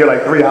I'd be here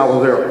like 3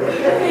 hours early.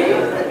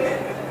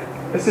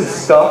 This is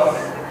stuff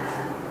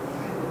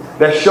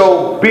that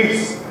show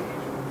beats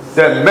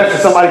that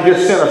message somebody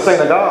just sent or saying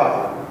to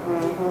God.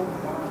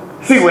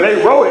 See, when they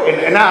wrote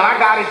it, and now I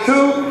got it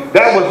too,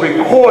 that was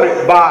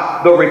recorded by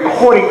the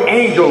recording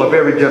angel of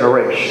every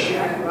generation.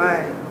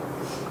 Right.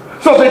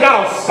 So if they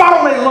got a spot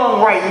on their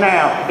lung right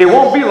now, it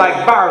won't be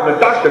like fire, the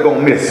doctor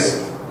gonna miss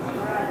it.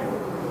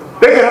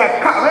 They can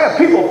have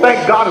people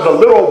think God is a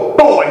little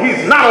boy.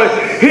 He's not.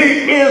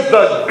 He is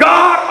the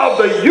God of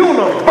the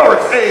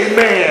universe.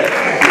 Amen.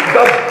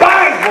 The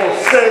Bible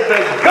says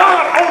that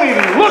God only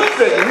looks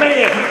at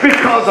man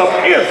because of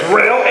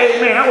Israel.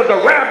 Amen. That was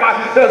the rabbi.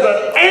 There's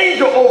an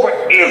angel over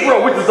Israel,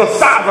 which is the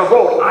size of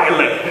Rhode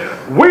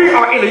Island. We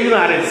are in the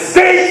United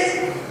States.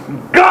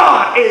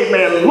 God,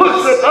 amen,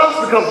 looks at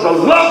us because of the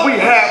love we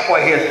have for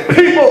his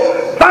people.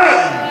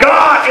 Thank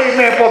God,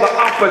 amen, for the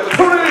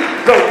opportunity,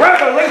 the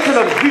revelation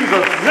of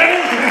Jesus'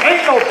 name.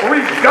 Ain't no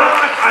three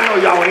gods. I know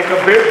y'all ain't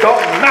convinced.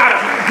 Don't matter.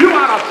 You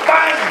ought to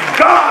thank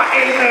God,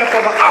 amen,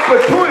 for the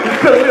opportunity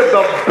to live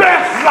the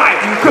best life,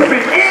 to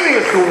be in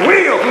his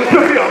will, to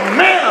be a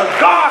man of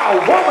God,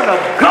 a woman of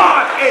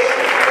God.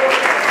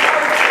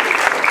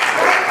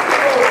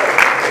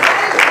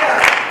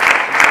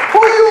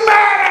 Who you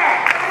mad at?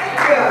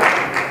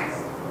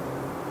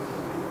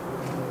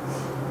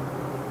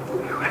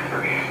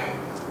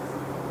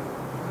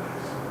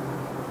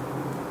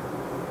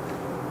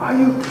 Why are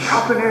you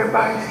chopping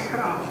everybody's head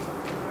off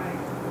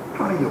in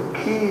front of your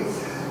kids?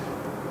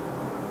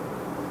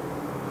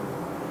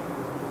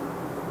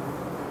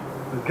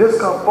 Just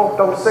because folks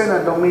don't say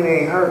nothing don't mean they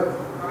ain't hurt.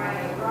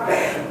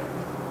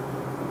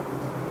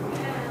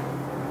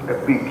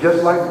 It'd be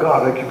just like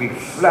God. It could be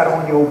flat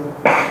on your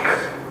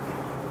back.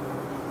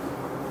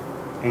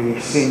 And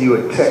he send you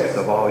a text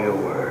of all your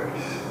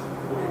words.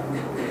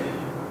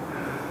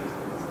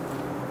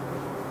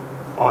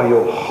 All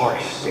your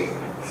harsh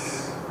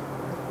statements.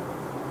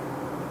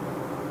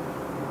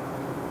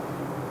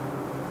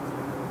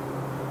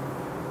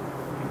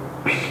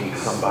 Picking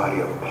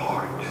somebody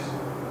apart.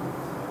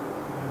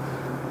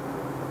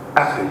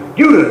 After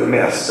you done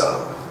messed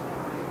up.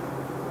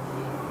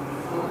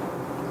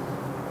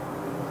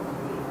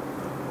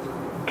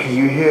 Can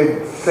you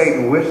hear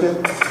Satan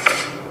whistling?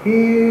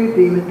 Here,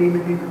 demon,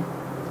 demon, demon.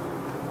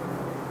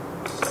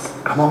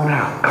 Come on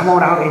out. Come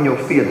on out in your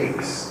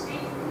feelings.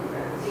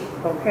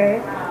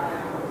 Okay.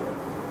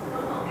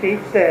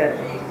 Teach that.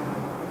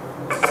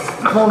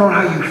 Come on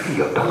how you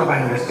feel. Don't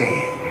nobody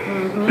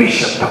understand.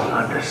 Bishop don't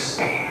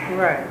understand.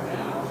 Right.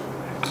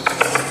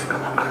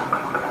 Come on, come on, come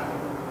on, come on.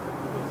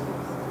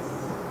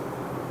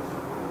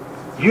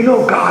 You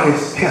know God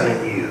is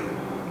telling you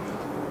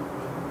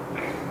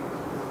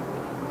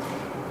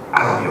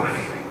out of your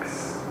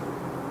feelings.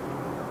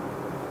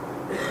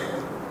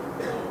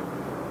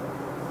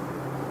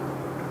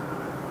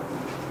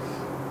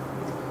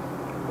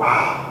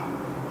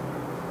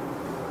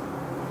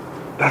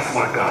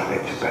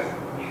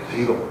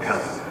 you gonna tell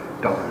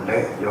them, don't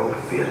let your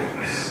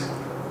feelings.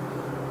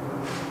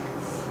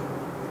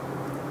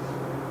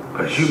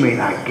 Because you may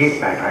not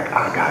get back like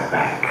I got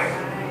back.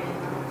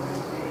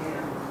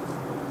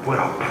 With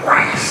a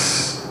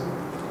price.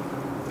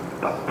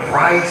 The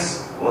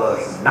price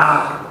was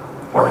not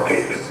worth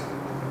it.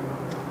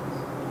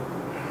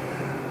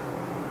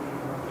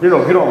 You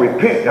know, if you don't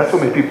repent, that's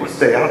when many people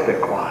stay out there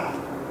crying.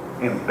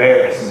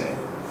 Embarrassment.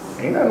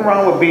 Ain't nothing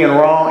wrong with being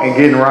wrong and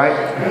getting right.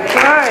 That's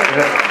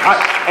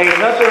right. Ain't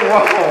nothing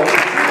wrong.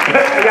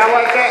 Y'all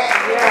like that?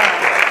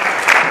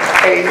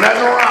 Yeah. Ain't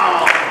nothing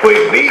wrong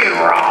with being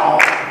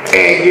wrong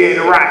and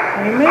getting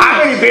right. Amen.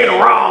 I ain't been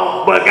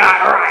wrong, but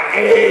got right.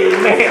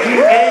 Amen.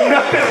 Ain't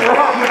nothing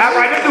wrong. All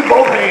right, let's do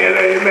both hands.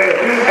 Amen.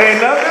 Ain't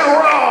nothing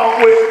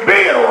wrong with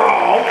being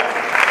wrong.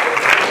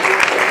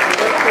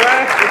 That's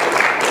right.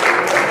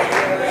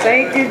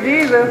 Thank you,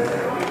 Jesus.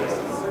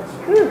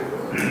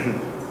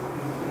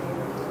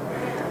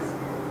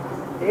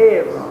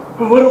 Yeah.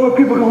 But what are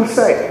people gonna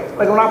say?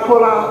 Like when I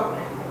pull out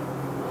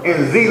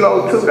in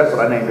Zelo 2, that's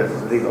what I named this,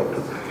 Zelo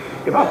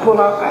 2. If I pull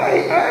out,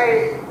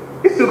 hey,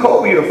 it's too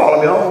cold for you to follow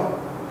me home.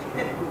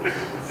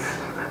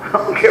 I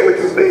don't care what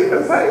you think.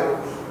 That's right.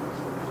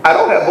 I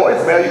don't have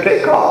voicemail. You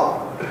can't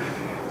call.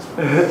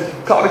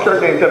 Call the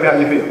church name. Tell me how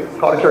you feel.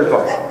 Call the church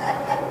phone.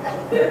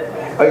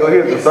 Are you gonna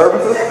hear the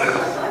services?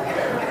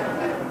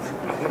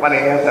 Nobody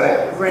answer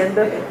that.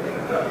 Brenda.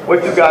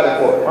 What you got it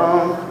for?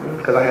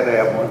 Because I had to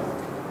have one.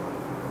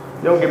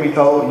 You don't get me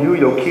told. You,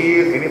 your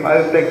kids, anybody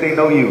else think they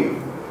know you.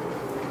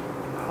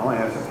 I don't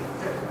answer.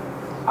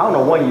 I don't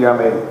know, one year I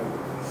made, I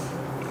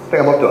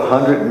think I'm up to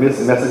 100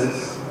 missed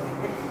messages.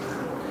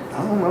 I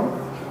don't know.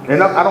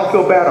 And I don't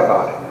feel bad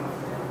about it.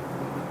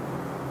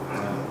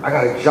 I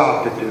got a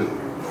job to do.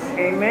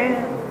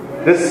 Amen.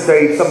 This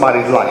saved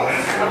somebody's life.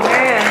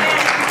 Amen.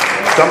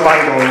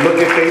 Somebody gonna look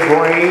at their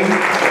brain.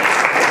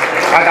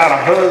 I got a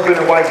husband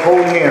and wife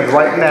holding hands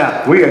right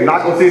now. We are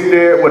not gonna sit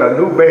there with a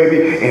new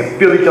baby and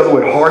fill each other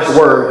with harsh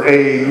words.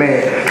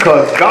 Amen.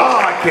 Because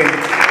God can,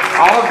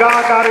 all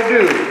God gotta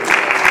do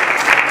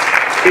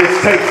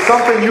is take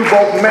something you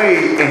both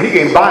made and he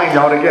can bind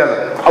y'all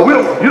together.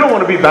 You don't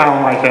want to be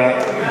bound like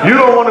that. You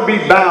don't want to be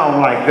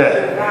bound like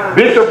that.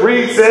 Bishop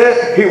Reed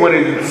said when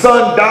his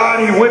son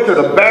died, he went to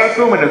the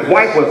bathroom and his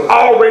wife was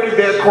already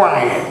there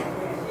crying.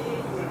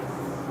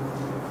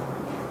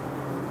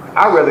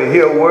 I'd rather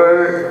hear a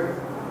word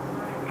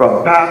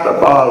from Pastor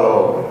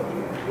Barlowe.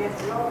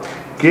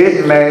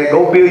 Get mad,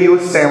 go build you a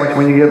sandwich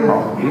when you get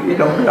home. You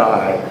don't be all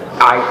right.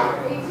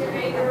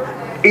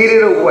 Eat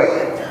it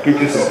away. Get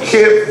you some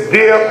chips,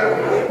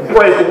 dip,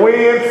 break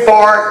wind,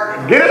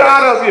 fart. Get it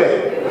out of you.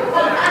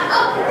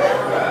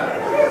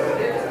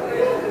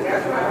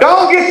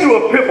 Don't get you a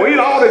pimple. Eat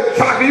all the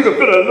chocolate. You can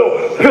feel a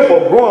little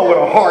pimple growing with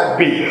a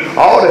heartbeat.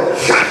 All the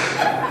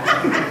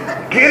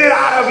chocolate. Get it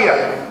out of you.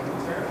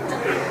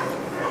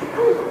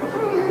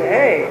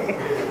 Hey.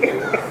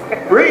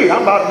 Breathe.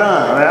 I'm about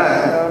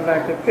done.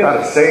 Man. Try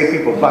to save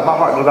people's life. My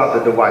heart goes out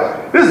to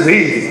Dwight. This is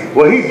easy.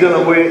 What he's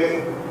dealing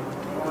with,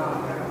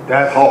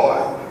 that's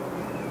hard.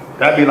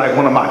 That'd be like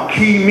one of my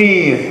key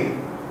men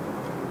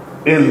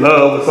in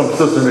love with some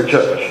sister in the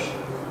church.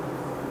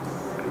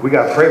 We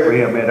got to pray for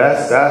him, man.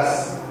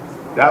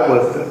 That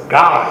was the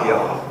God,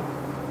 y'all.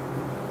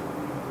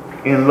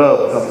 In love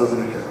with some sister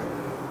in the church.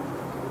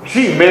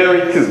 She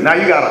married too. Now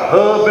you got a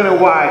husband and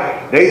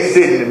wife. They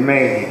sitting in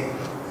Maine.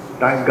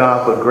 Thank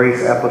God for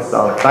Grace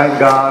Apostolic. Thank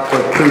God for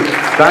truth.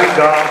 Thank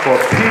God for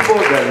people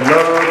that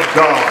love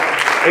God.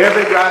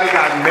 Everybody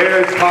got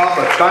marriage talk,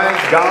 but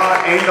thank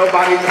God ain't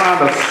nobody trying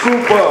to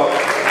scoop up.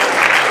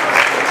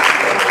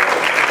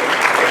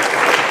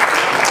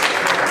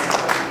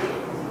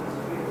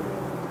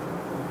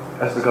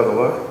 That's because of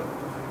what?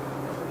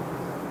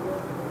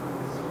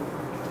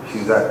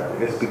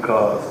 It's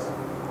because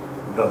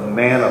the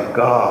man of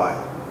God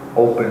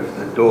opens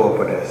the door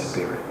for that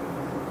spirit.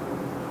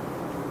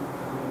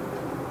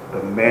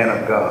 The man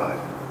of God.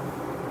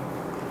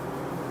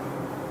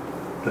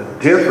 The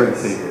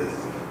difference is,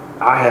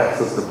 I have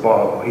Sister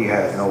Barlowe, he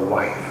has no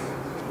wife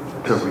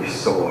to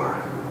restore.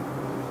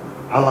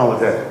 How long was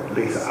that? At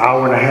least an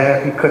hour and a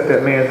half he cut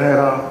that man's head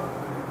off?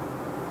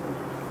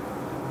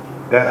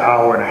 That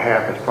hour and a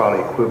half is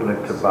probably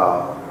equivalent to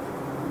about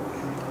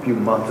a few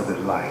months of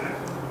his life.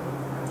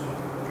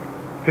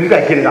 Because you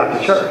got to get it out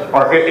the church.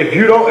 Or if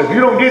you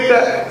don't get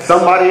that,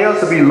 somebody else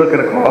will be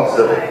looking across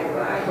the...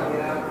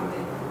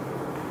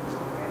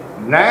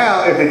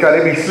 Now, if they try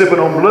to be slipping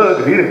on blood,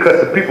 because he done cut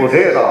the people's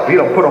heads off. He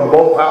done put them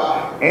both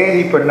out, and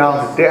he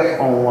pronounced death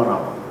on one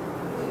of them.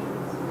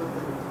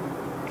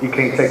 He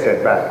can't take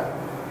that back.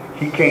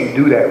 He can't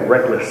do that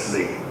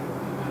recklessly.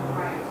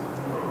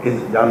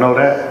 Y'all know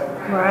that?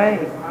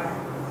 Right.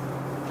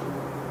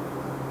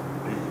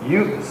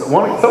 Some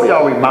of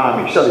y'all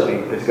remind me, Shelly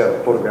B, that you got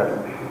a photograph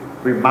of me.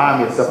 Remind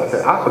me of stuff. I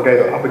said, I forget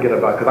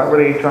about it, because I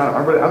really ain't trying,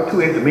 I'm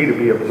too into me to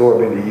be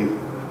absorbed into you.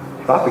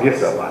 So I forget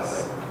stuff I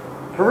say.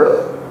 For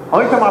real.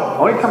 Only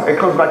time it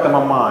comes back to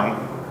my mind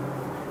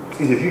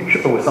is if you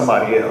tripping with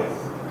somebody else.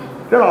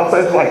 Then all of a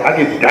sudden, it's like I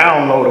get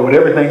downloaded with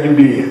everything you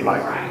did.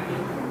 Like,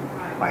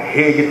 my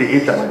head get the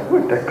itch. I'm like,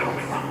 where'd that come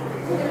from?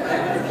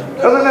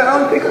 Other than that, I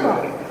don't think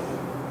about it.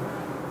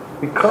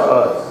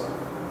 Because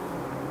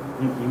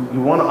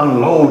you want to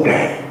unload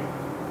that.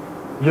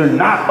 You're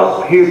not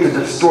up here to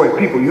destroy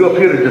people. You're up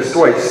here to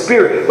destroy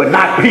spirit, but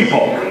not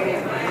people.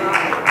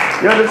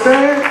 You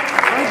understand?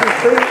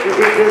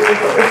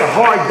 It's a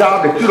hard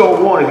job that you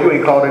don't want if you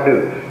ain't called to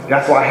do.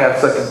 That's why I have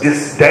such a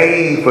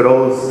disdain for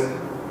those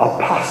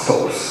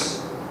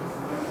apostles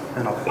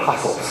and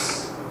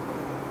apostles,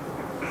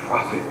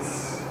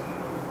 prophets.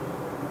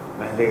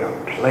 Man, they are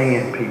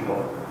playing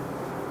people.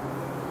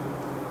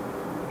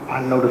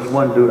 I know this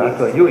one dude, I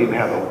tell you, you don't even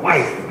have a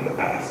wife to be a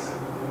pastor.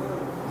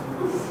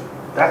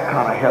 That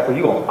kind of helper,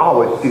 you're going to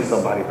always see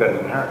somebody better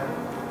than her.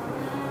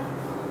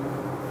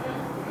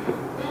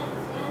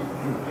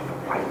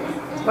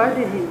 Why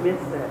did he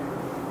miss that?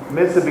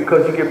 Miss it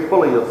because you get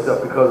full of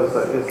yourself, because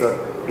it's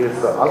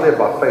a I live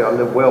by faith, I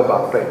live well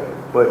by faith.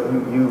 But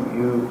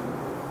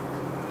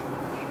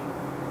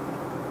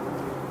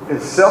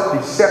it's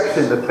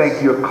self-deception to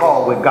think you're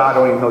called when God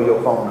don't even know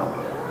your phone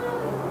number.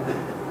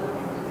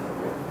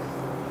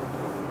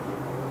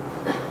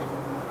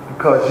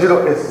 Because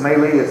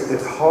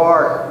it's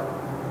hard.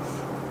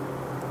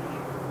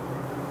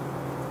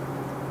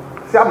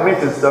 See, I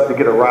mention stuff to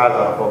get a rise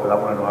out of folks, because I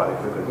want to know how they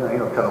feel. Because ain't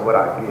no telling what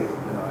I get. It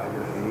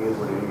is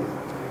what it is.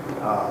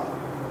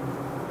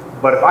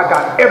 But if I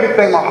got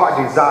everything my heart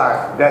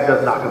desired, that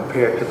does not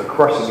compare to the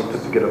crushing it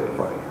took to get up in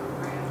front of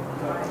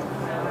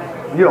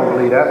you. You don't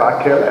believe that, but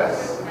I care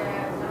less.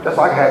 That's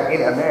why I can have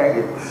any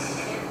man.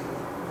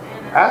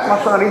 Ask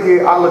my son, he's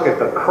here. I look at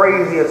the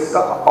craziest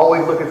stuff. I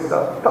always look at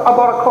stuff. I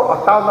bought a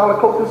 $1,000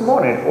 coat this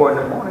morning at 4 in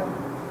the morning.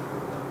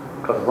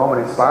 Because Roman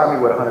inspired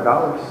me with $100.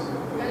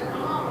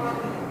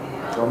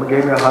 Roman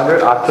gave me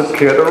 $100. I took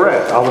care of the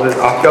rest. I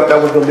felt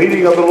that was the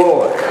leading of the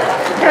Lord.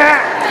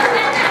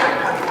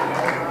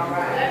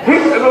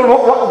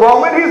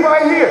 Roman, he's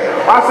right here.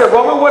 I said,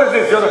 Roman, what is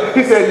this?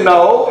 He said,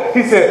 no.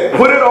 He said,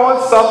 put it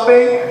on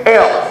something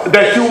else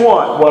that you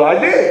want. Well, I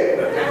did.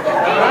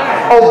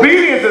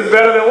 Obedience is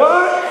better than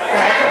what?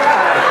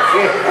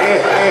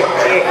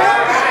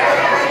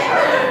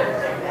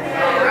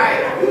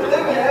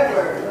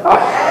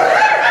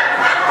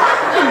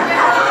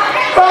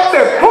 I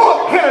said, pull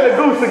up Canada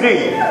Goose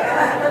again.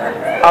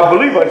 I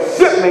believe a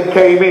shipment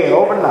came in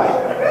overnight.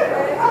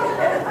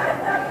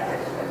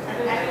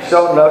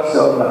 Sure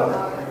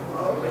enough.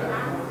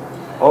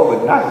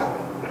 Overnight.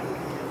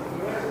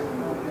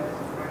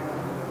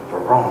 For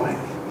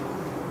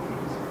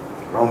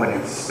Roman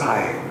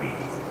inspired me.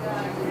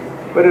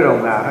 But it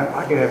don't matter.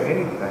 I can have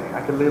anything.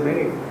 I can live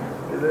anything.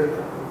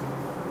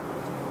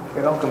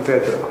 It don't compare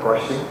to the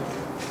crushing.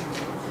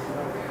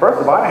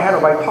 First of all, I didn't have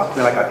nobody talk to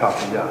me like I talk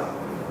to y'all.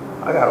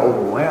 I got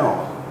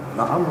overwhelmed.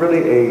 Now,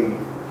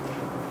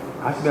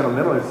 I should be in a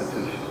mental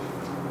institution.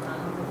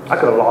 I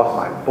could have lost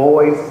my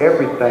voice,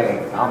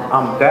 everything.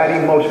 I'm that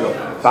emotional.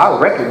 So I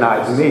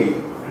recognize me.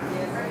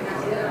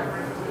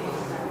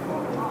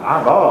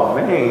 Oh,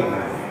 man.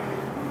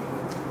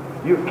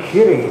 You're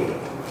kidding.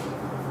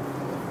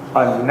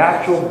 A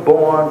natural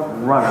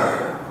born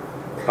runner.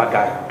 If I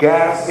got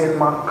gas in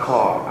my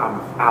car, I'm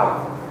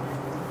out.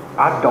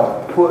 I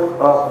don't put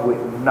up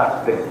with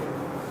nothing.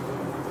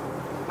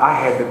 I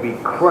had to be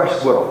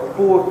crushed with a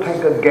full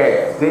tank of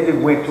gas. Then it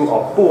went to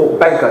a full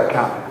bank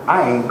account.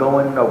 I ain't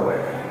going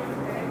nowhere.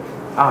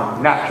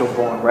 I'm natural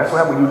born. That's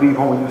what happens when you leave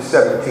home when you're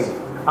 17.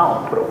 I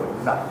don't put up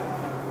with nothing.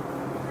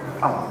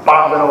 I don't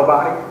bother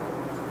nobody.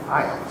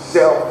 I am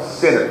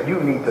self-centered. You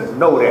need to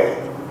know that.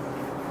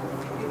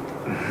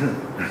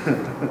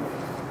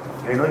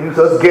 Ain't no use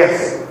us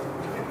guessing.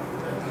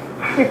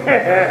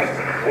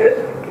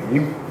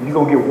 You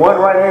gonna get one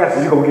right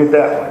answer, you gonna get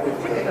that one.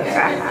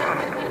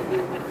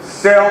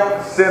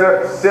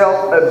 Self-centered,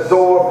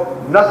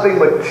 self-absorbed, nothing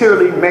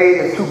materially made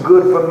is too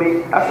good for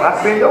me. That's why I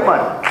spend your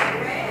money.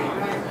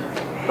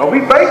 Don't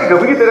be faking,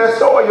 because we get to that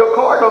store, your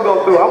car don't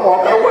go through. I'm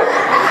walking away.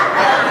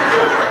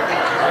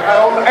 I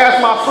don't ask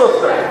my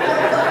sister.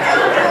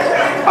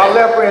 I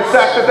left her in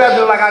Saks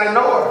Avenue like I didn't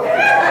know her.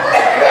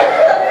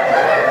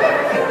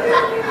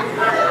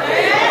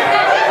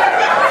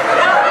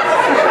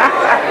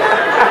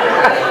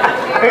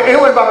 It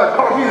wasn't about her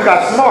car. She just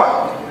got smart.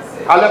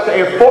 I left her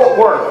in Fort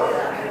Worth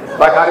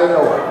like I didn't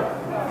know her.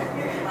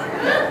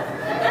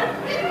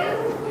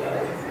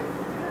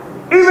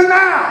 Even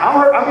now, I'm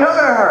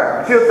younger than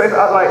her. She'll say, she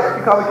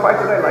called me twice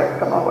a day. Like,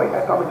 come on, wait,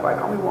 call me twice.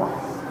 Call me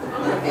once.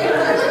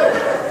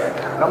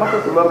 Now, my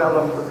sister love me. I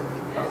love my sister.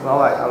 So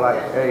I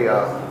like, hey,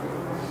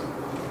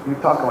 you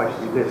talking like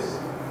she this.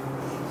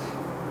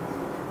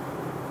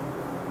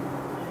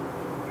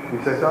 She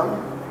say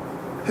something?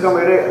 She told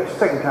me today, she's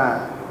taking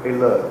time. Hey,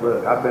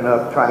 look, I've been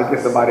up trying to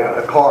get somebody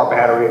a car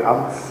battery.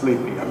 I'm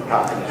sleepy. I'm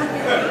tired.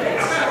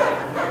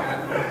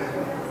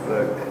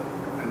 Look,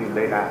 I need to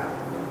lay down.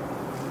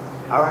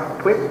 All right,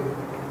 quick.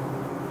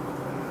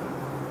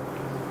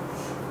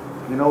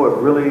 You know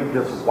what really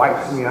just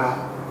wipes me out?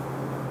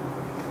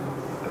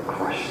 The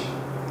crushing.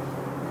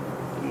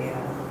 Yeah.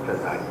 The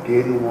because I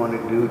didn't want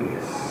to do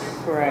this.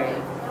 Right.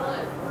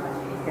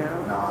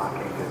 Yeah. No, I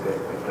can't get that.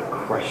 It's the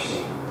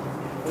crushing.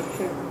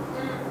 Okay.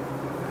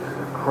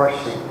 The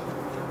crushing.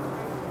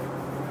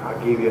 I'll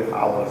give you,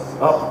 I was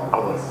up, I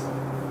was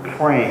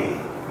praying.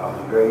 I was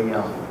very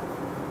young.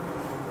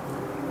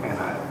 And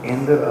I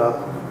ended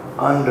up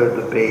under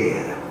the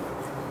bed.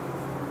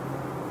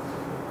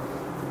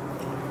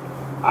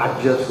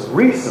 I just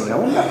recently, I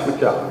won't mess with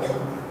y'all.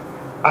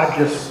 I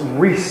just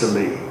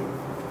recently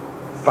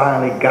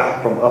finally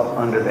got from up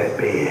under that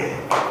bed.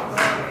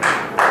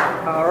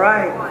 All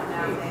right.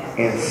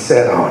 And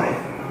sat on it.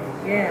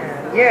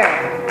 Yeah.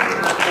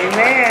 Yeah.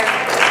 Amen.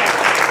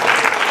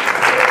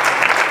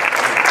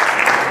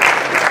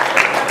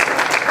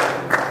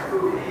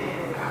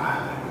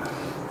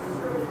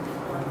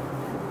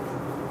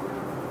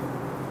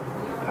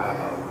 I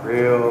have a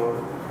real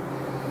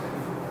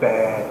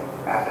bad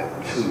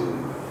attitude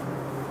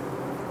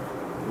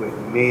with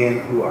men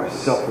who are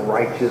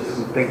self-righteous,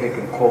 who think they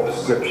can quote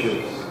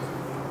scriptures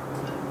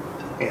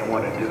and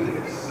want to do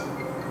this.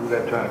 Who's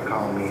that trying to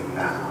call me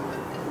now?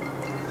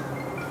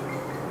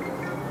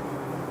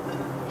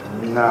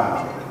 No,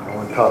 I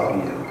want to talk to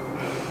you.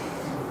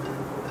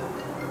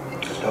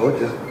 I told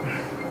you. I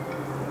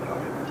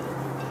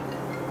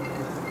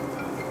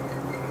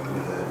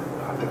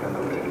think I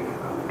know what it is. I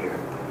don't care.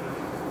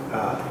 I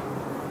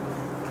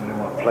don't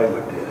want to play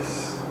with this.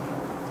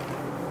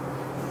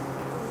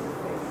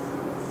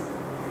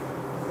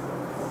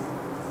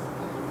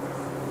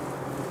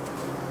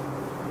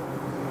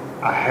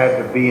 I had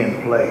to be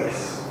in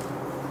place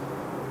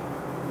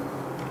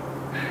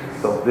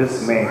so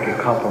this man could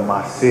come from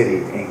my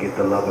city and get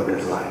the love of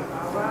his life.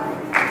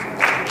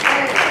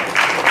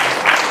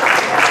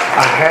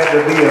 I had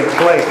to be in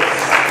place.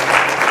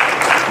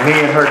 Me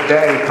and her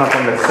daddy come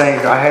from the same.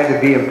 I had to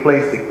be in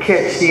place to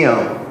catch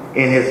him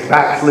in his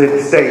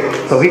backslid state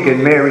so he could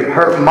marry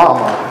her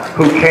mama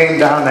who came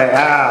down the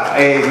aisle,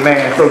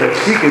 amen, so that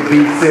she could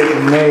be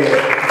sitting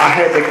there. I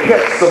had to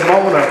catch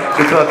Simona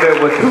because there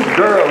were two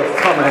girls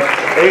coming,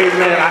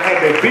 amen. I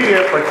had to be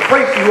there for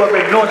Tracy, who had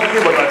been known since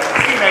she was a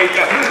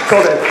teenager,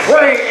 so that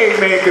Trey,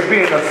 amen, could be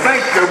in the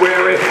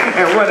sanctuary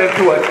and run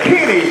into a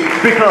Kenny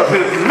because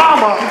his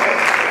mama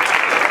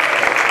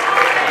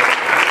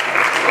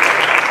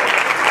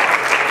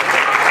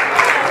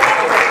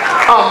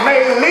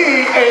May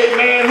Lee,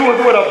 amen, who was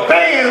with a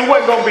band who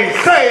wasn't going to be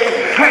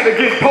saved, had to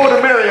get told to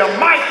marry a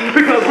Mike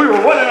because we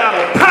were running out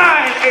of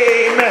time,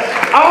 amen.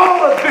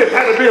 All of this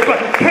had to be a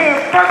blessing.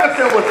 Cam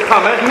Ferguson was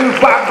coming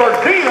by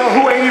Berdina,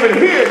 who ain't even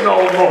here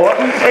no more,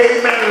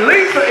 amen.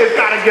 Lisa has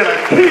got to get a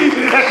key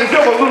and she's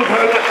going to lose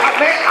her life.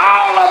 I mean,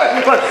 all of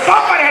it. But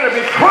somebody had to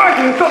be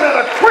crying so that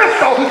a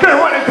Crystal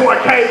can run into a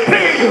KT.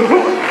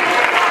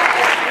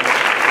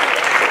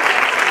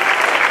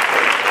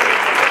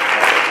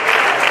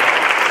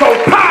 So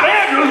Todd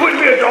Andrews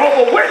wouldn't be a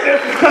Jehovah's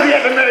Witness because he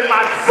had to marry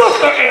my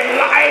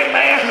sister-in-law,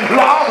 amen,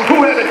 law,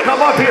 who had to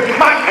come up here.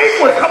 My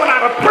niece was coming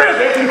out of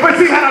prison, but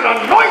she had an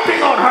anointing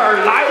on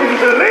her life.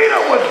 The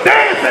leader was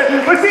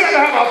dancing, but she had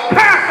to have a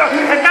pastor,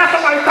 and now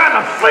somebody's trying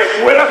to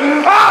sleep with her.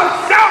 Oh,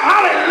 shout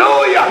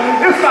hallelujah.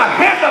 It's the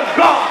hand of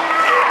God.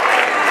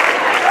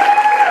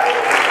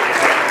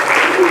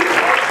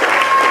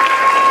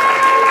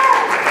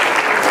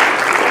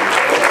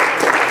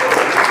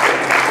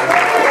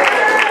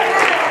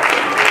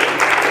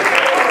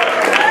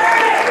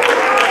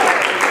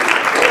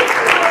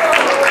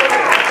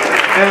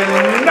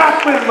 And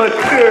nothing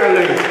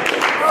materially.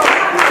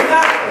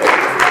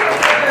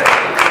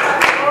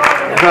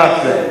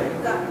 Nothing.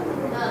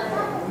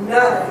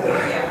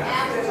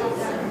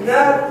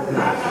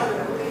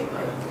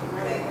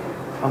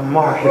 A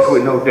Marcus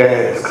with no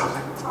dad is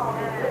coming.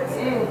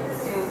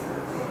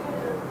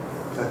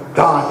 A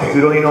Dante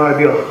who don't even know how to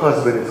be a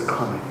husband is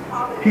coming.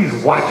 He's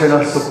watching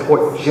us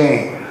support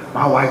Jane.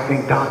 My wife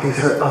thinks Dante's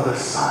her other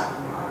son.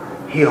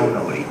 He don't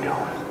know what he's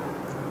doing.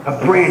 A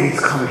Brandy's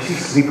coming.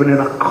 She's sleeping in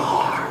a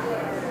car.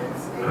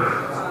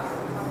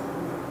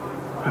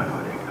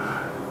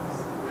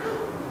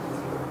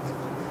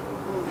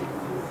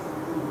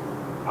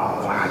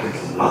 Oh, I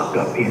just locked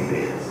up in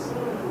this.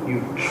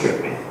 You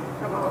tripping.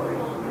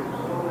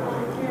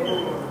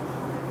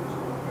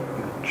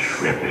 You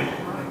tripping.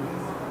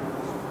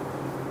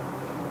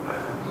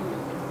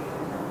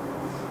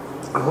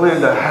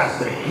 Glenda has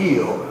to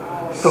heal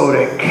so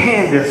that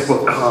Candace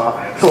will come,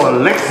 so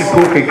Alexi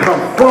Pooh can come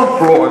from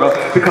Florida,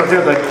 because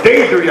there's a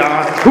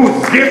Dadrian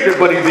who's gifted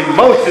but he's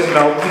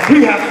emotional.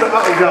 He has to,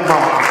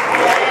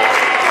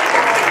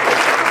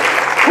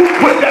 who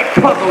put that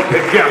puzzle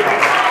together?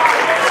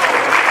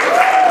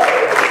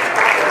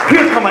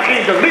 Here come an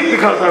Angelique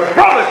because her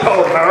brother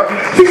told her.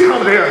 She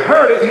comes here and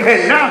heard it,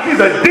 and now she's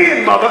a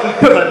den mother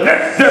to the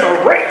next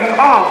generation.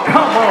 Oh,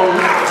 come on.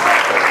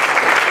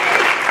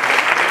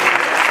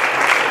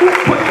 Who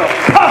put the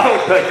puzzle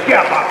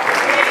together?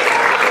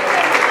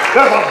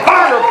 There's a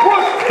Barbara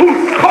Brooks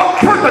who's called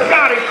Church of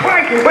God in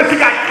Christ, but she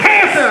got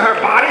cancer in her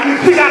body.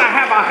 She got to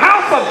have a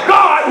house of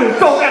God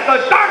so that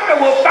the doctor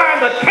will find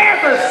the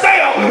cancer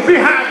cell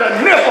behind the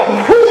nipple.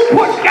 Who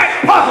put that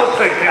puzzle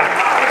together?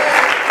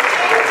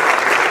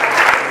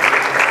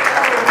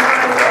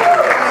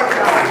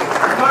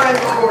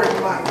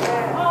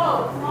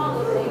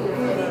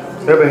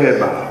 Every head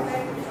bow.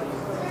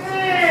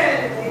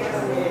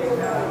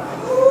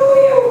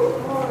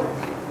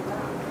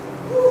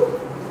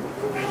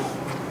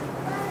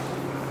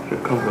 Here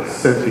comes a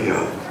Cynthia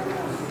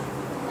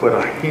with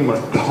a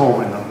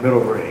hematoma in the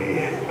middle of her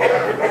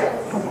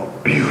head from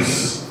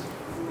abuse.